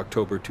crash of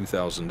October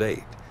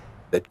 2008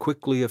 that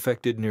quickly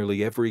affected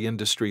nearly every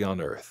industry on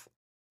Earth,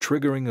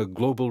 triggering a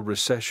global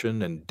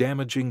recession and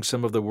damaging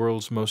some of the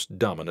world's most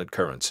dominant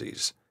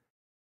currencies.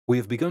 We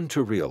have begun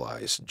to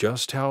realize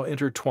just how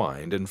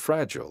intertwined and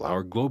fragile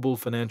our global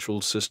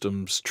financial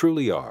systems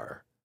truly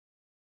are.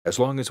 As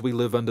long as we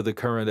live under the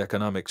current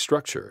economic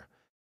structure,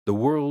 the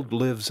world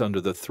lives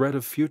under the threat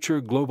of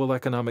future global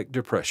economic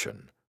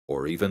depression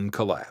or even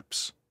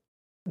collapse.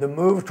 The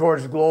move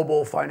towards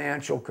global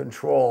financial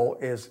control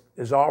is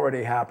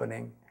already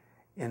happening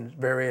in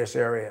various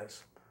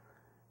areas.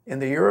 In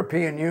the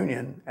European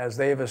Union, as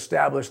they've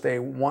established a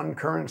one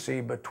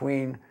currency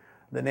between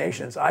the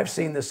nations, I've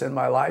seen this in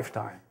my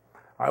lifetime.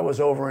 I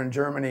was over in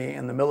Germany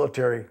in the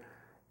military,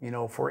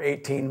 for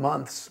 18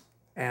 months,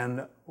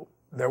 and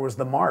there was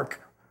the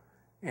mark.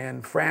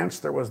 In France,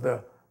 there was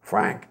the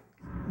franc.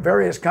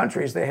 Various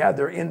countries, they had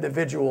their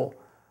individual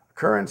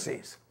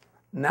currencies.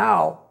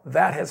 Now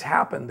that has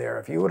happened there.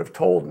 If you would have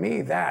told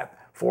me that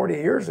 40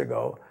 years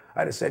ago,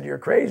 I'd have said, you're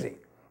crazy.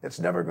 It's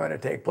never going to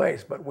take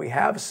place. But we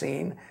have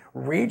seen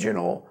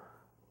regional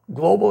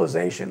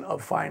globalization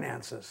of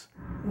finances.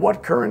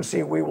 What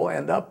currency we will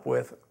end up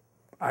with,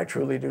 I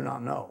truly do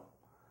not know.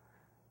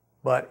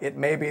 But it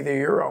may be the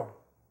euro.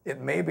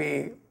 It may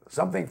be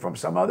something from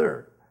some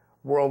other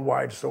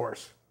worldwide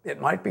source. It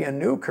might be a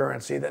new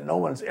currency that no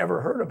one's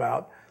ever heard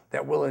about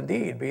that will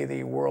indeed be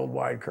the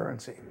worldwide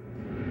currency.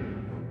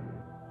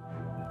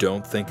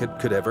 Don't think it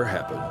could ever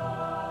happen.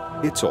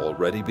 It's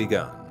already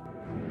begun.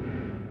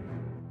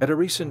 At a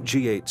recent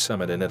G8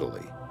 summit in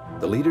Italy,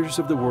 the leaders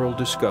of the world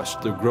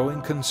discussed their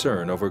growing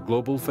concern over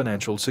global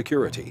financial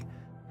security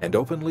and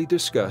openly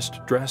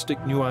discussed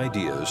drastic new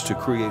ideas to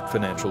create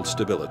financial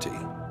stability.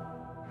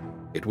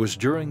 It was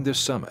during this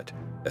summit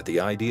that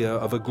the idea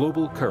of a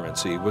global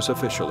currency was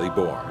officially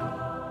born.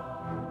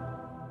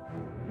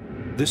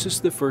 This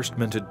is the first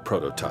minted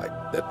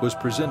prototype that was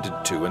presented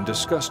to and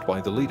discussed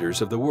by the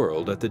leaders of the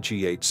world at the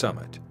G8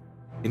 summit,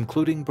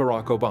 including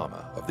Barack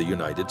Obama of the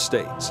United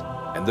States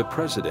and the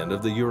President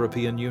of the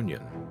European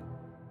Union.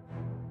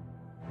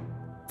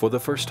 For the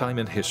first time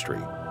in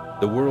history,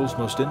 the world's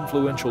most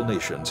influential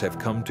nations have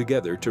come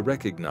together to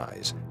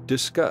recognize,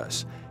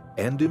 discuss,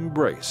 and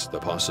embrace the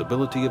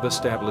possibility of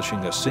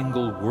establishing a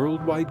single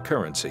worldwide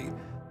currency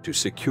to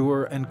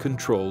secure and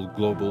control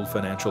global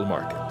financial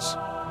markets.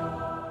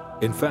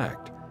 In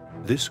fact,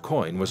 this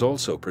coin was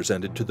also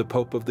presented to the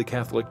Pope of the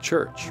Catholic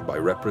Church by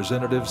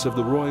representatives of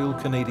the Royal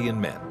Canadian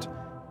Mint,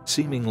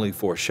 seemingly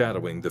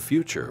foreshadowing the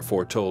future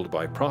foretold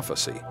by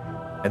prophecy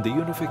and the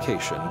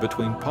unification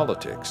between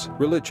politics,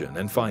 religion,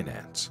 and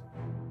finance.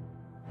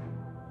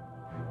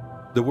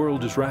 The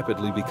world is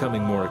rapidly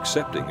becoming more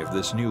accepting of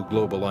this new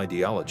global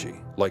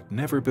ideology like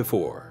never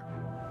before.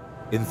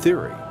 In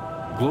theory,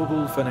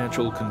 global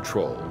financial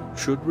control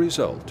should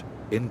result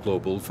in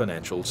global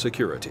financial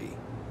security.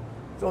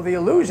 So the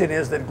illusion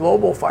is that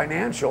global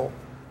financial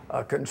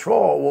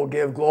control will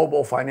give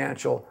global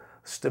financial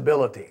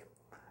stability.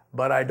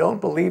 But I don't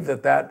believe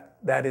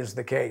that is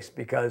the case,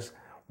 because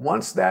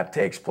once that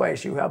takes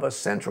place, you have a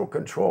central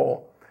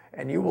control,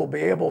 and you will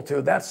be able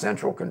to, that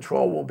central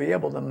control will be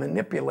able to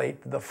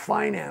manipulate the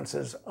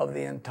finances of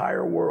the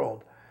entire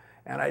world.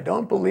 And I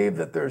don't believe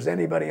that there's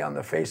anybody on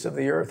the face of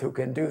the earth who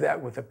can do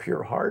that with a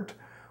pure heart,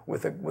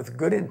 with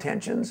good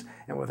intentions,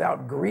 and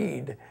without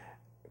greed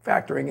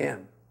factoring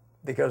in,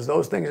 because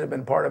those things have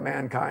been part of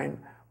mankind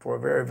for a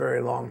very, very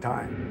long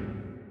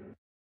time.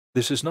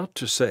 This is not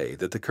to say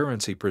that the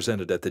currency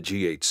presented at the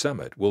G8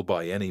 summit will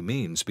by any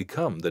means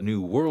become the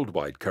new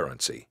worldwide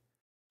currency.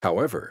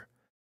 However,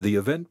 the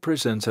event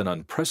presents an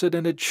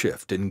unprecedented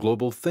shift in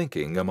global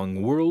thinking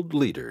among world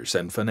leaders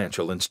and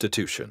financial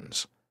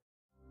institutions.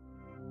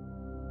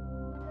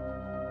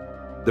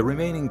 The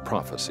remaining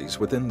prophecies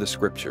within the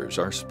scriptures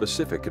are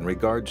specific in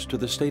regards to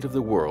the state of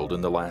the world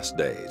in the last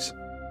days.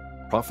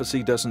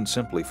 Prophecy doesn't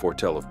simply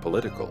foretell of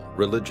political,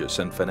 religious,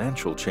 and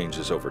financial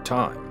changes over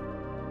time,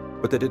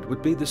 but that it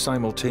would be the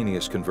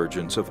simultaneous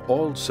convergence of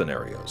all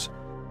scenarios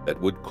that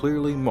would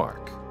clearly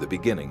mark the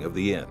beginning of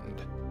the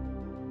end.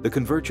 The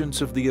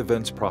convergence of the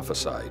events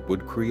prophesied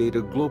would create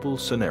a global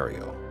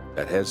scenario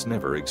that has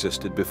never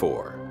existed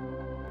before.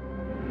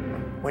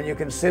 When you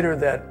consider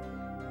that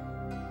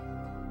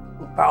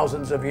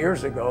thousands of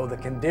years ago, the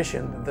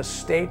condition, the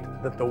state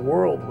that the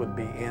world would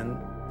be in,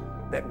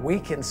 that we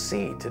can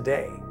see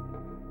today,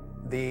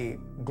 the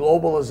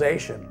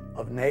globalization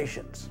of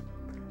nations,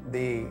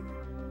 the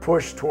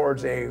push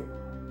towards a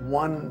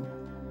one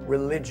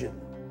religion,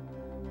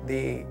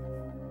 the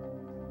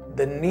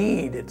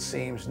need, it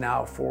seems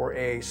now, for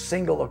a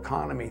single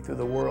economy through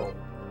the world.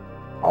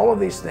 All of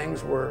these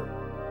things were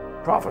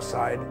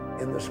prophesied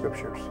in the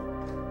scriptures.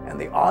 And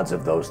the odds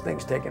of those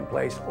things taking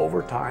place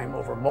over time,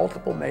 over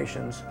multiple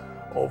nations,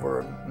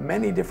 over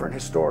many different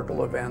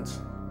historical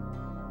events,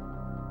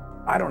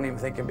 I don't even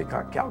think can be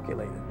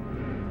calculated.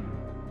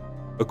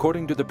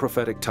 According to the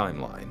prophetic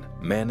timeline,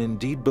 man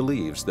indeed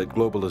believes that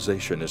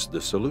globalization is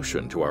the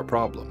solution to our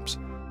problems.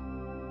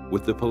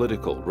 With the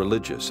political,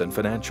 religious, and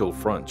financial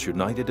fronts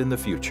united in the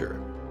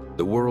future,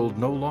 the world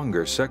no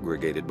longer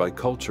segregated by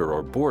culture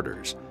or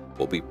borders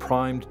will be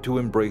primed to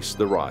embrace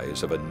the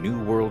rise of a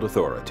new world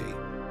authority.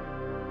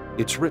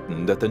 It's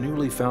written that the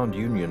newly found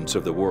unions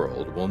of the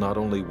world will not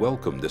only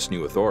welcome this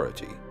new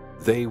authority,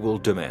 they will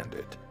demand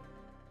it.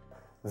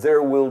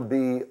 There will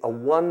be a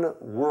one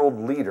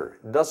world leader.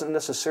 It doesn't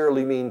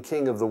necessarily mean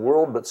king of the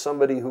world, but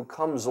somebody who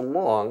comes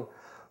along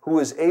who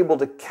is able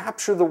to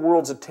capture the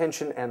world's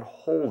attention and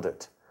hold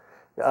it.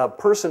 A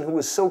person who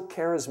is so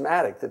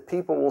charismatic that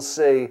people will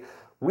say,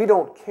 we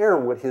don't care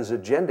what his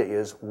agenda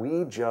is,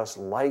 we just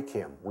like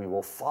him, we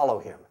will follow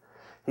him.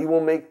 He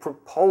will make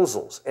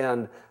proposals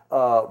and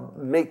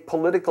make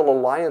political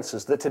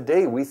alliances that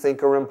today we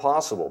think are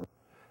impossible.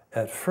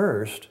 At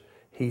first,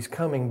 he's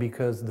coming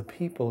because the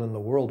people in the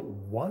world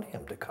want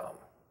him to come.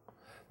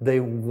 They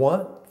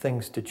want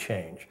things to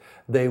change.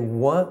 They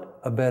want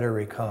a better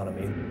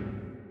economy.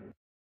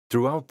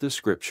 Throughout the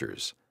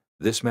scriptures,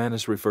 this man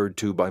is referred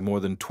to by more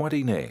than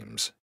 20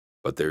 names,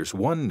 but there's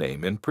one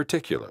name in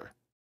particular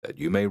that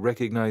you may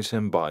recognize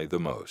him by the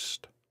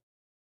most.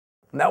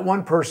 And that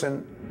one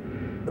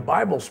person the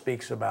Bible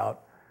speaks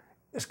about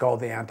is called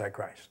the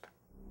Antichrist.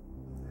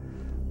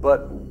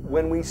 But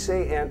when we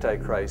say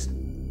Antichrist,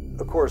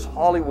 of course,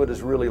 Hollywood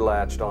has really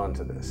latched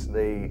onto this.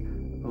 They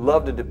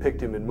love to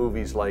depict him in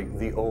movies like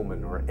The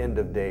Omen or End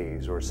of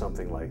Days or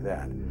something like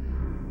that.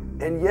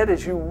 And yet,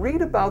 as you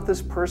read about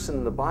this person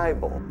in the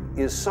Bible,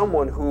 is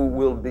someone who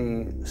will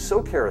be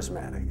so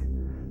charismatic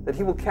that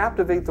he will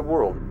captivate the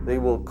world. They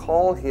will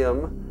call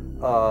him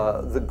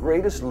the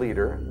greatest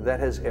leader that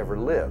has ever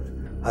lived.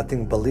 I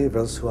think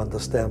believers who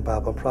understand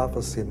Bible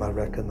prophecy might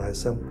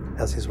recognize him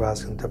as he's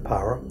rising to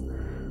power,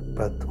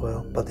 but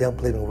the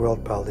unbelieving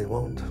world probably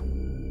won't.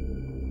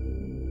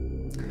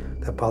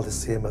 They'll probably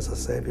see him as a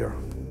savior.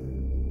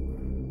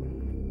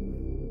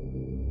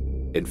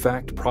 In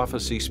fact,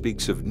 prophecy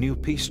speaks of new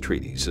peace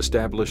treaties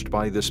established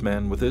by this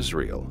man with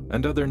Israel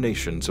and other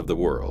nations of the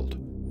world.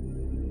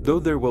 Though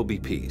there will be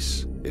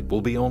peace, it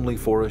will be only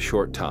for a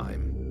short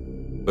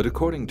time. But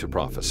according to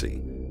prophecy,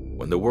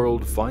 when the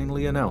world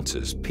finally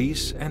announces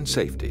peace and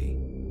safety,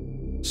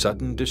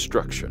 sudden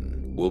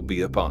destruction will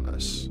be upon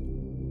us.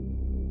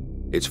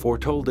 It's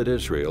foretold that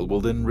Israel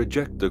will then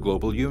reject the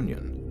global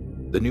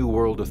union. The New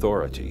World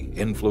Authority,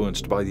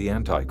 influenced by the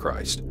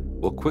Antichrist,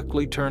 will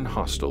quickly turn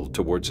hostile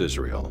towards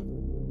Israel.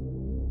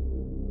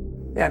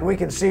 And we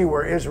can see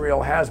where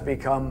Israel has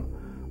become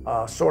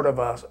sort of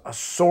a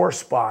sore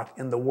spot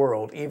in the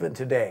world, even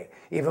today,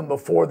 even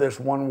before this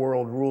one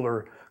world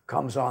ruler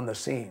comes on the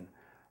scene.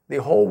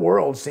 The whole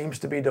world seems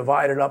to be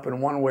divided up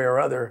in one way or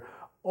other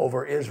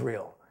over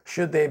Israel.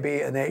 Should they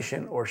be a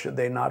nation or should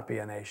they not be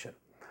a nation?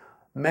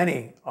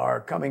 Many are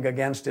coming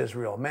against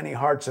Israel. Many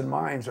hearts and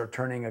minds are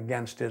turning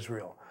against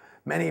Israel.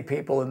 Many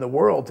people in the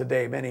world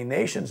today, many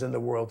nations in the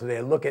world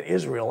today, look at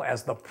Israel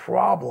as the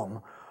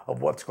problem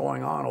of what's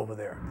going on over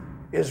there.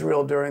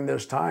 Israel during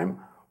this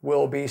time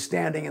will be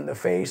standing in the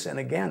face and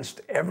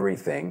against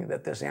everything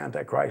that this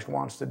Antichrist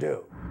wants to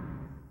do.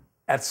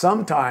 At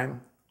some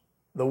time,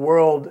 the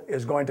world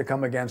is going to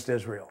come against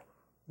Israel.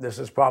 This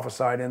is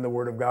prophesied in the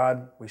Word of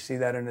God. We see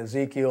that in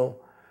Ezekiel,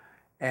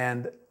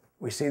 and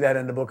we see that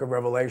in the book of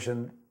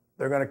Revelation.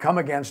 They're going to come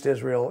against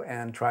Israel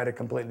and try to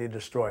completely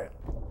destroy it.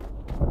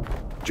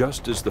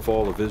 Just as the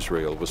fall of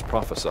Israel was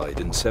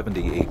prophesied in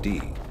 70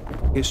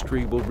 AD,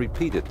 history will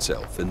repeat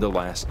itself in the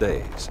last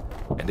days,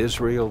 and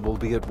Israel will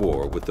be at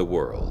war with the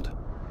world.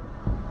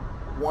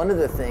 One of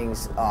the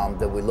things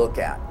that we look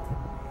at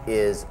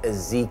is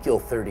Ezekiel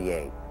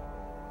 38.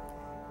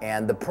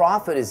 And the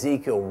prophet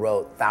Ezekiel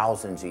wrote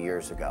thousands of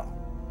years ago,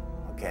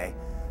 okay?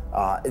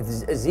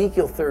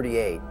 Ezekiel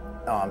 38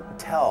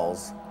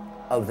 tells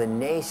of the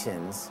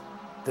nations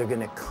that are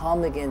going to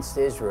come against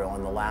Israel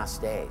in the last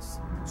days.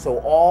 So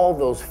all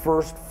those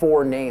first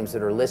four names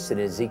that are listed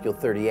in Ezekiel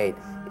 38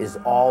 is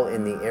all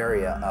in the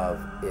area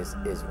of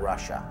is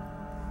Russia.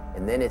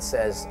 And then it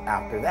says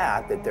after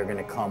that they're going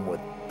to come with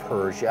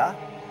Persia,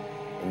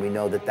 and we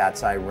know that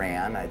that's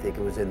Iran. I think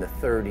it was in the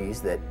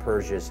 30s that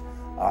Persia's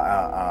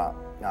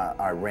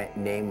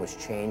name was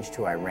changed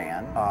to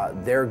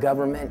Iran. Their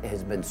government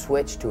has been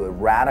switched to a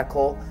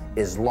radical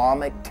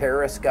Islamic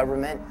terrorist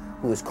government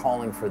who is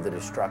calling for the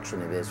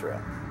destruction of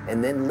Israel.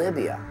 And then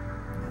Libya.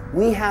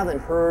 We haven't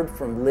heard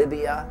from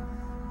Libya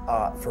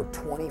for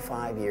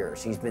 25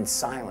 years. He's been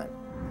silent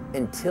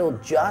until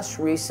just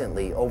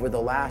recently, over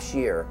the last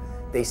year,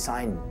 they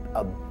signed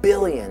a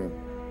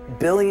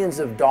billions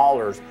of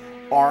dollars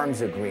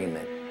arms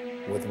agreement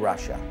with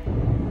Russia.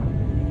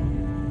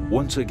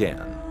 Once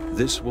again,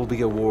 this will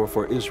be a war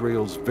for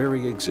Israel's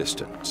very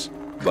existence.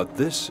 But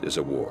this is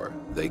a war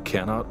they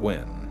cannot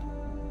win.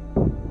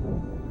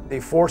 The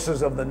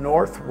forces of the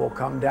north will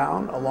come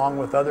down along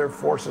with other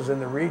forces in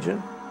the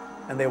region,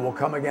 and they will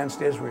come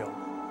against Israel.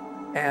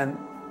 And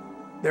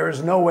there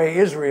is no way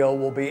Israel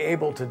will be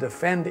able to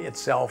defend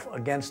itself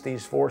against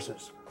these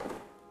forces.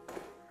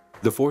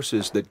 The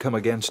forces that come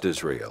against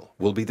Israel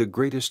will be the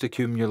greatest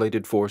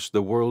accumulated force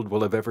the world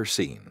will have ever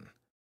seen.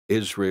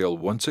 Israel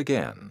once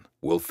again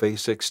will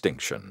face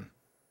extinction.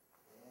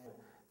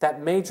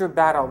 That major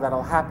battle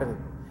that'll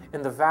happen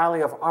in the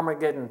valley of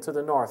Armageddon to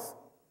the north,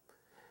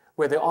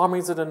 where the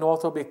armies of the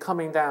north will be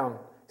coming down,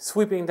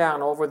 sweeping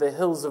down over the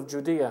hills of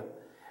Judea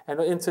and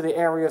into the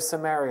area of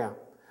Samaria.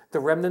 The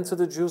remnants of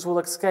the Jews will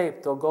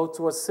escape. They'll go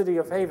to a city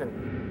of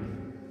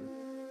haven.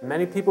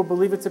 Many people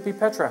believe it to be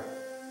Petra.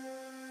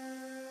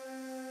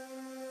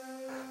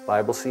 The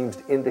Bible seems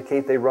to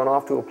indicate they run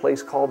off to a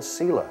place called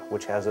Selah,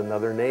 which has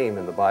another name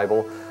in the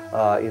Bible,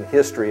 in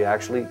history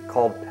actually,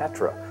 called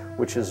Petra,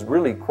 which is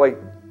really quite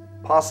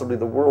possibly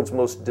the world's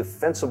most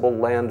defensible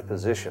land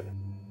position.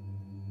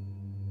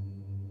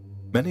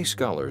 Many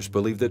scholars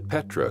believe that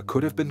Petra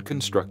could have been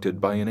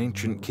constructed by an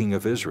ancient king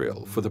of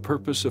Israel for the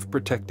purpose of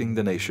protecting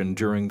the nation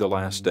during the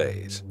last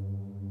days.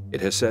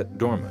 It has sat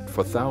dormant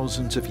for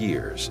thousands of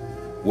years,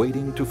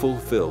 waiting to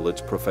fulfill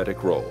its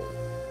prophetic role.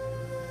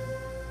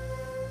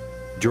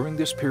 During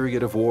this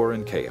period of war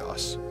and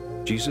chaos,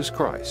 Jesus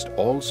Christ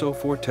also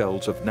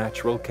foretells of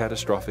natural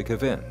catastrophic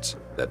events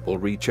that will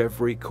reach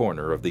every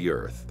corner of the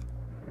earth.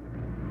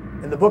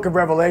 In the book of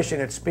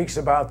Revelation, it speaks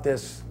about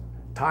this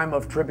time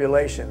of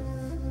tribulation,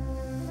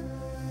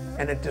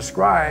 and it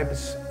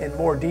describes in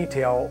more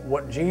detail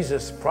what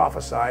Jesus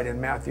prophesied in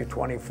Matthew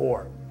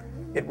 24.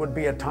 It would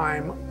be a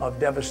time of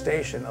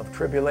devastation, of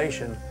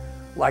tribulation,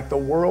 like the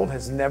world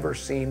has never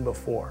seen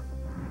before.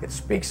 It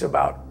speaks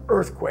about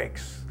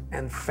earthquakes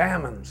and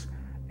famines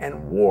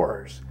and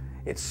wars.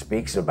 It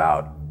speaks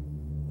about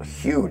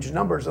huge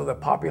numbers of the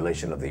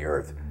population of the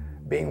earth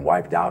being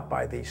wiped out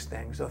by these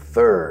things. A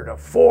third, a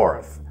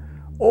fourth,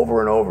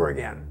 over and over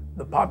again,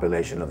 the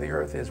population of the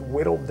earth is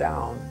whittled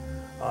down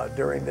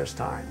during this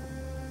time.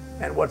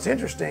 And what's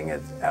interesting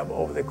is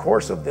over the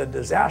course of the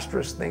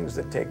disastrous things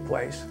that take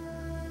place,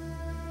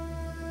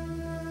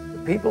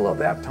 the people of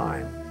that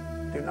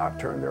time do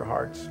not turn their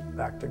hearts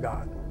back to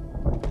God.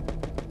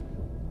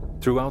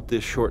 Throughout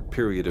this short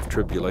period of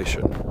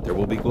tribulation, there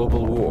will be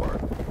global war,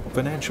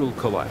 financial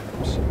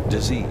collapse,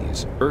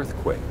 disease,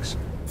 earthquakes,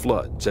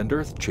 floods, and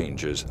earth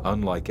changes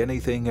unlike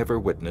anything ever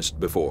witnessed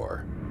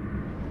before.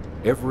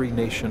 Every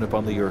nation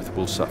upon the earth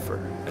will suffer,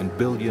 and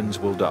billions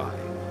will die.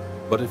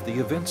 But if the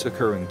events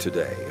occurring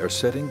today are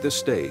setting the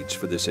stage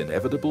for this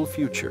inevitable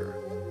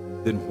future,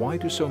 then why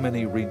do so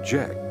many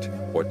reject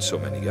what so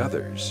many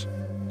others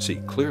see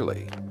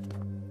clearly?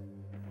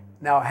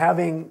 Now,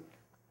 having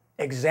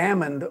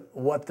examined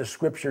what the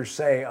scriptures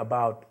say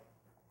about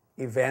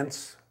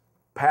events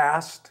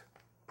past,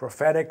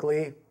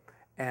 prophetically,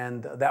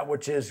 and that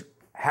which is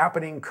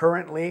happening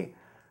currently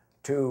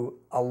to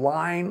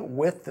align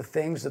with the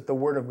things that the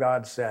Word of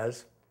God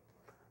says,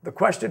 the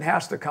question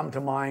has to come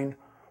to mind,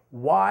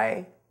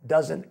 why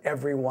doesn't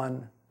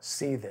everyone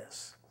see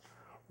this?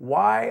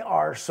 Why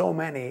are so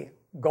many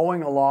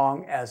going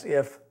along as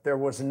if there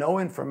was no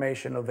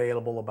information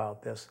available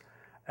about this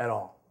at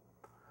all?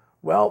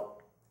 Well,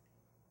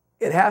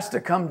 it has to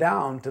come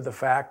down to the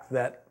fact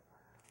that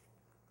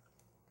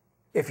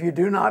if you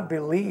do not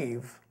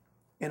believe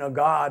in a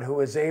God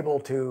who is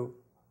able to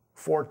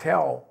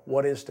foretell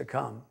what is to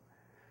come,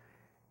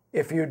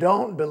 if you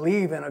don't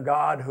believe in a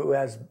God who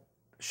has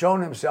shown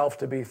himself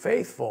to be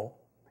faithful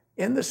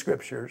in the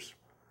scriptures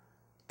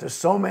to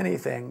so many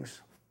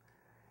things,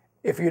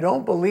 if you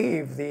don't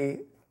believe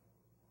the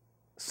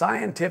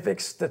scientific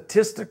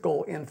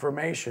statistical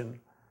information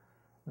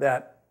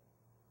that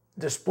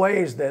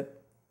displays that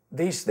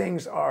these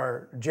things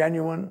are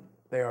genuine,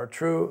 they are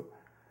true,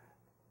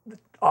 the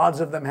odds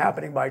of them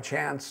happening by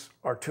chance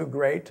are too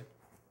great,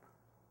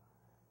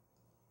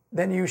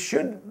 then you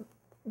should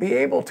be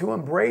able to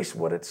embrace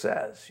what it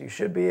says. You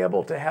should be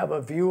able to have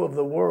a view of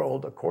the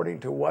world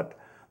according to what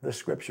the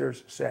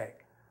scriptures say.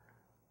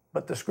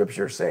 But the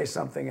scriptures say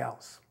something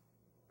else.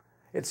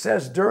 It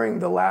says during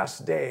the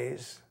last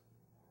days,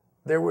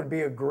 there would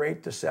be a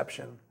great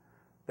deception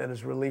that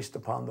is released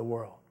upon the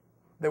world.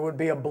 There would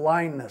be a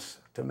blindness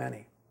to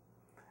many.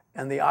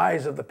 And the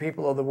eyes of the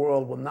people of the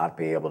world will not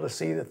be able to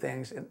see the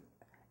things,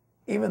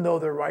 even though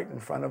they're right in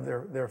front of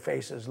their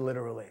faces,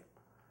 literally.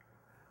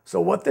 So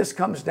what this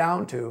comes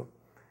down to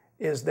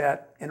is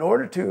that in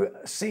order to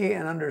see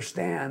and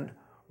understand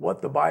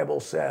what the Bible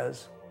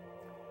says,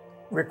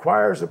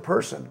 requires a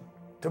person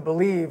to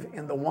believe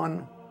in the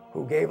one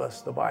who gave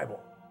us the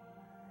Bible.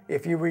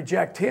 If you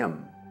reject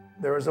him,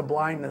 there is a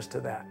blindness to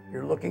that.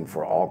 You're looking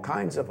for all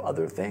kinds of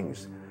other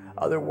things,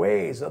 other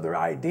ways, other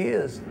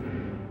ideas.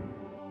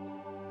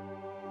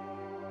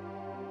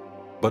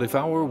 But if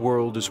our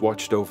world is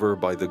watched over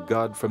by the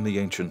God from the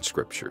ancient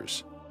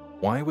scriptures,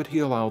 why would he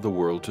allow the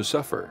world to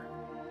suffer,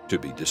 to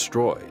be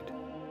destroyed?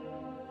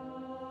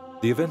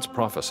 The events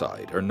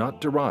prophesied are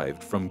not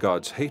derived from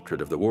God's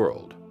hatred of the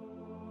world,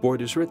 for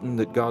it is written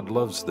that God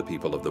loves the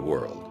people of the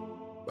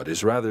world, but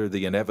is rather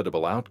the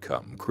inevitable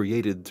outcome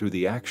created through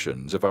the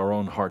actions of our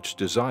own heart's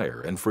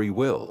desire and free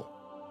will.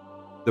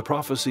 The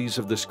prophecies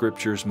of the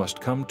Scriptures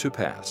must come to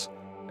pass,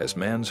 as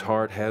man's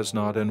heart has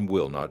not and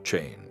will not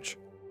change.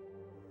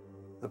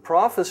 The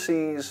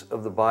prophecies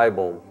of the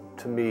Bible,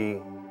 to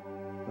me,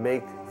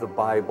 make the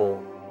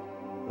Bible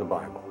the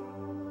Bible.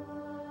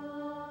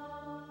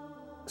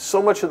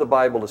 So much of the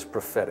Bible is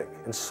prophetic,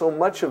 and so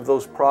much of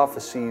those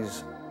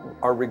prophecies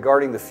are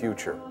regarding the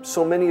future.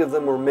 So many of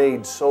them were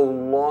made so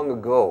long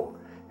ago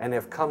and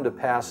have come to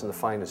pass in the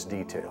finest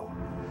detail.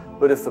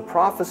 But if the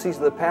prophecies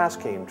of the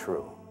past came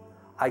true,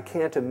 I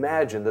can't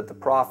imagine that the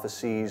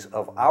prophecies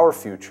of our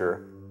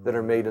future that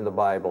are made in the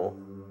Bible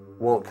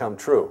won't come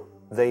true.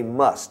 They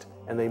must,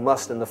 and they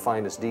must in the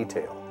finest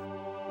detail.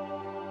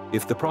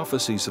 If the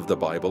prophecies of the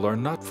Bible are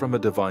not from a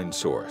divine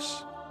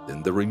source,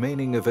 then the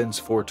remaining events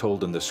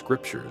foretold in the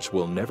Scriptures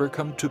will never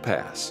come to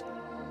pass,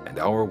 and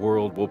our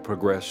world will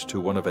progress to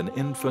one of an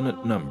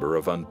infinite number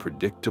of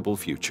unpredictable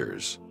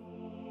futures.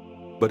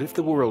 But if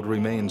the world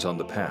remains on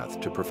the path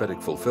to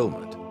prophetic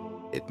fulfillment,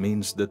 it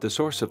means that the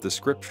source of the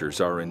Scriptures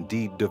are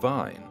indeed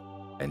divine,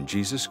 and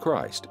Jesus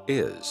Christ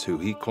is who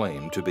He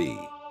claimed to be.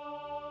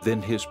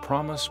 Then His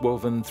promise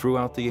woven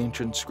throughout the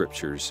ancient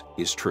Scriptures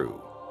is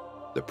true,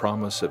 the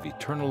promise of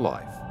eternal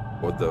life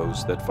for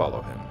those that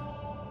follow Him.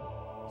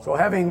 So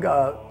having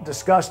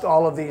discussed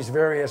all of these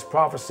various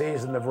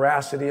prophecies and the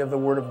veracity of the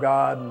Word of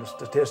God and the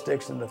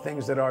statistics and the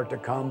things that are to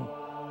come,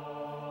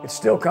 it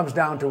still comes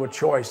down to a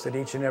choice that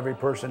each and every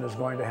person is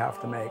going to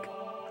have to make.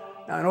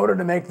 Now, in order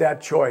to make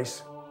that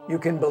choice, you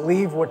can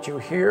believe what you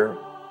hear,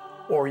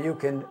 or you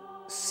can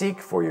seek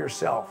for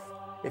yourself.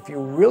 If you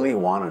really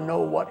want to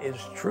know what is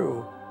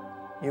true,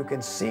 you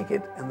can seek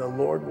it and the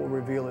Lord will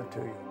reveal it to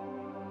you.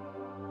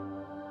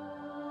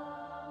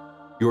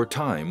 Your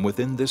time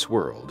within this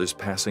world is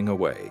passing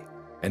away,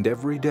 and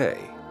every day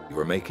you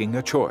are making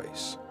a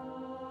choice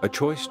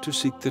to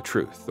seek the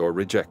truth or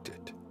reject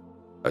it,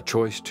 a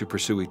choice to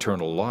pursue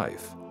eternal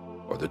life,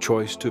 or the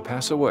choice to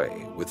pass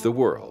away with the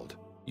world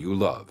you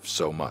love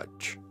so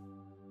much.